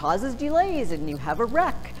and it causes delays and you have a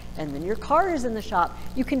wreck and then your car is in the shop.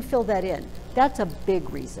 You can fill that in. That's a big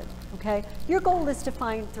reason, okay? Your goal is to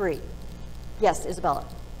find 3. Yes, Isabella.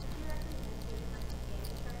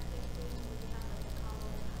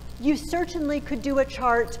 You certainly could do a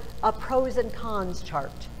chart, a pros and cons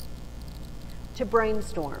chart, to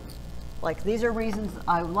brainstorm. Like, these are reasons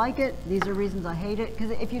I like it, these are reasons I hate it.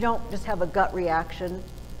 Because if you don't just have a gut reaction,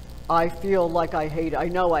 I feel like I hate it, I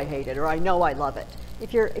know I hate it, or I know I love it.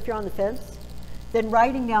 If you're on the fence, then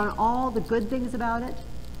writing down all the good things about it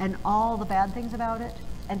and all the bad things about it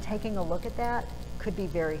and taking a look at that could be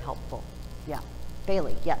very helpful. Yeah.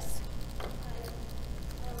 Bailey, yes.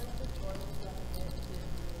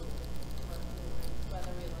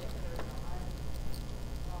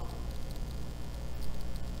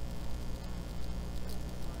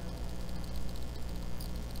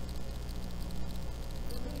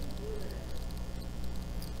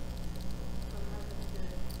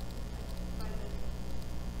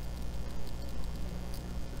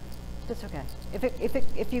 It's okay.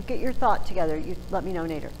 If you get your thought together, you let me know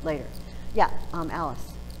later. Yeah, Alice.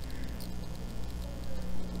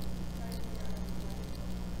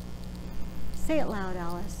 Say it loud,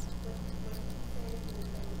 Alice.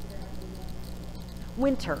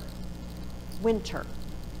 Winter. Winter.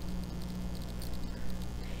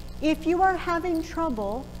 If you are having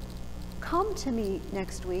trouble, come to me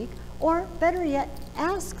next week, or better yet,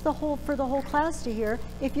 ask for the whole class to hear.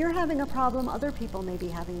 If you're having a problem, other people may be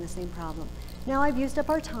having the same problem. Now I've used up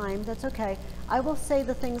our time, that's okay. I will say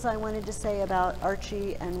the things I wanted to say about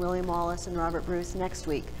Archie and William Wallace and Robert Bruce next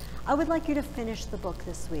week. I would like you to finish the book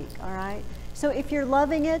this week, all right? So if you're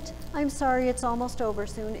loving it, I'm sorry, it's almost over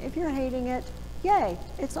soon. If you're hating it, yay,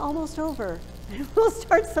 it's almost over. We'll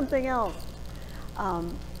start something else.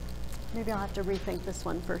 Maybe I'll have to rethink this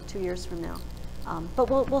one for 2 years from now. But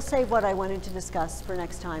we'll save what I wanted to discuss for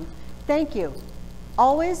next time. Thank you.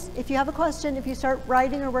 Always, if you have a question, if you start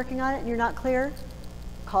writing or working on it and you're not clear,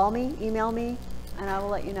 call me, email me, and I will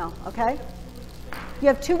let you know, okay? You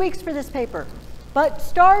have 2 weeks for this paper, but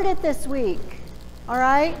start it this week, all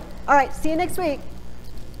right? All right, see you next week.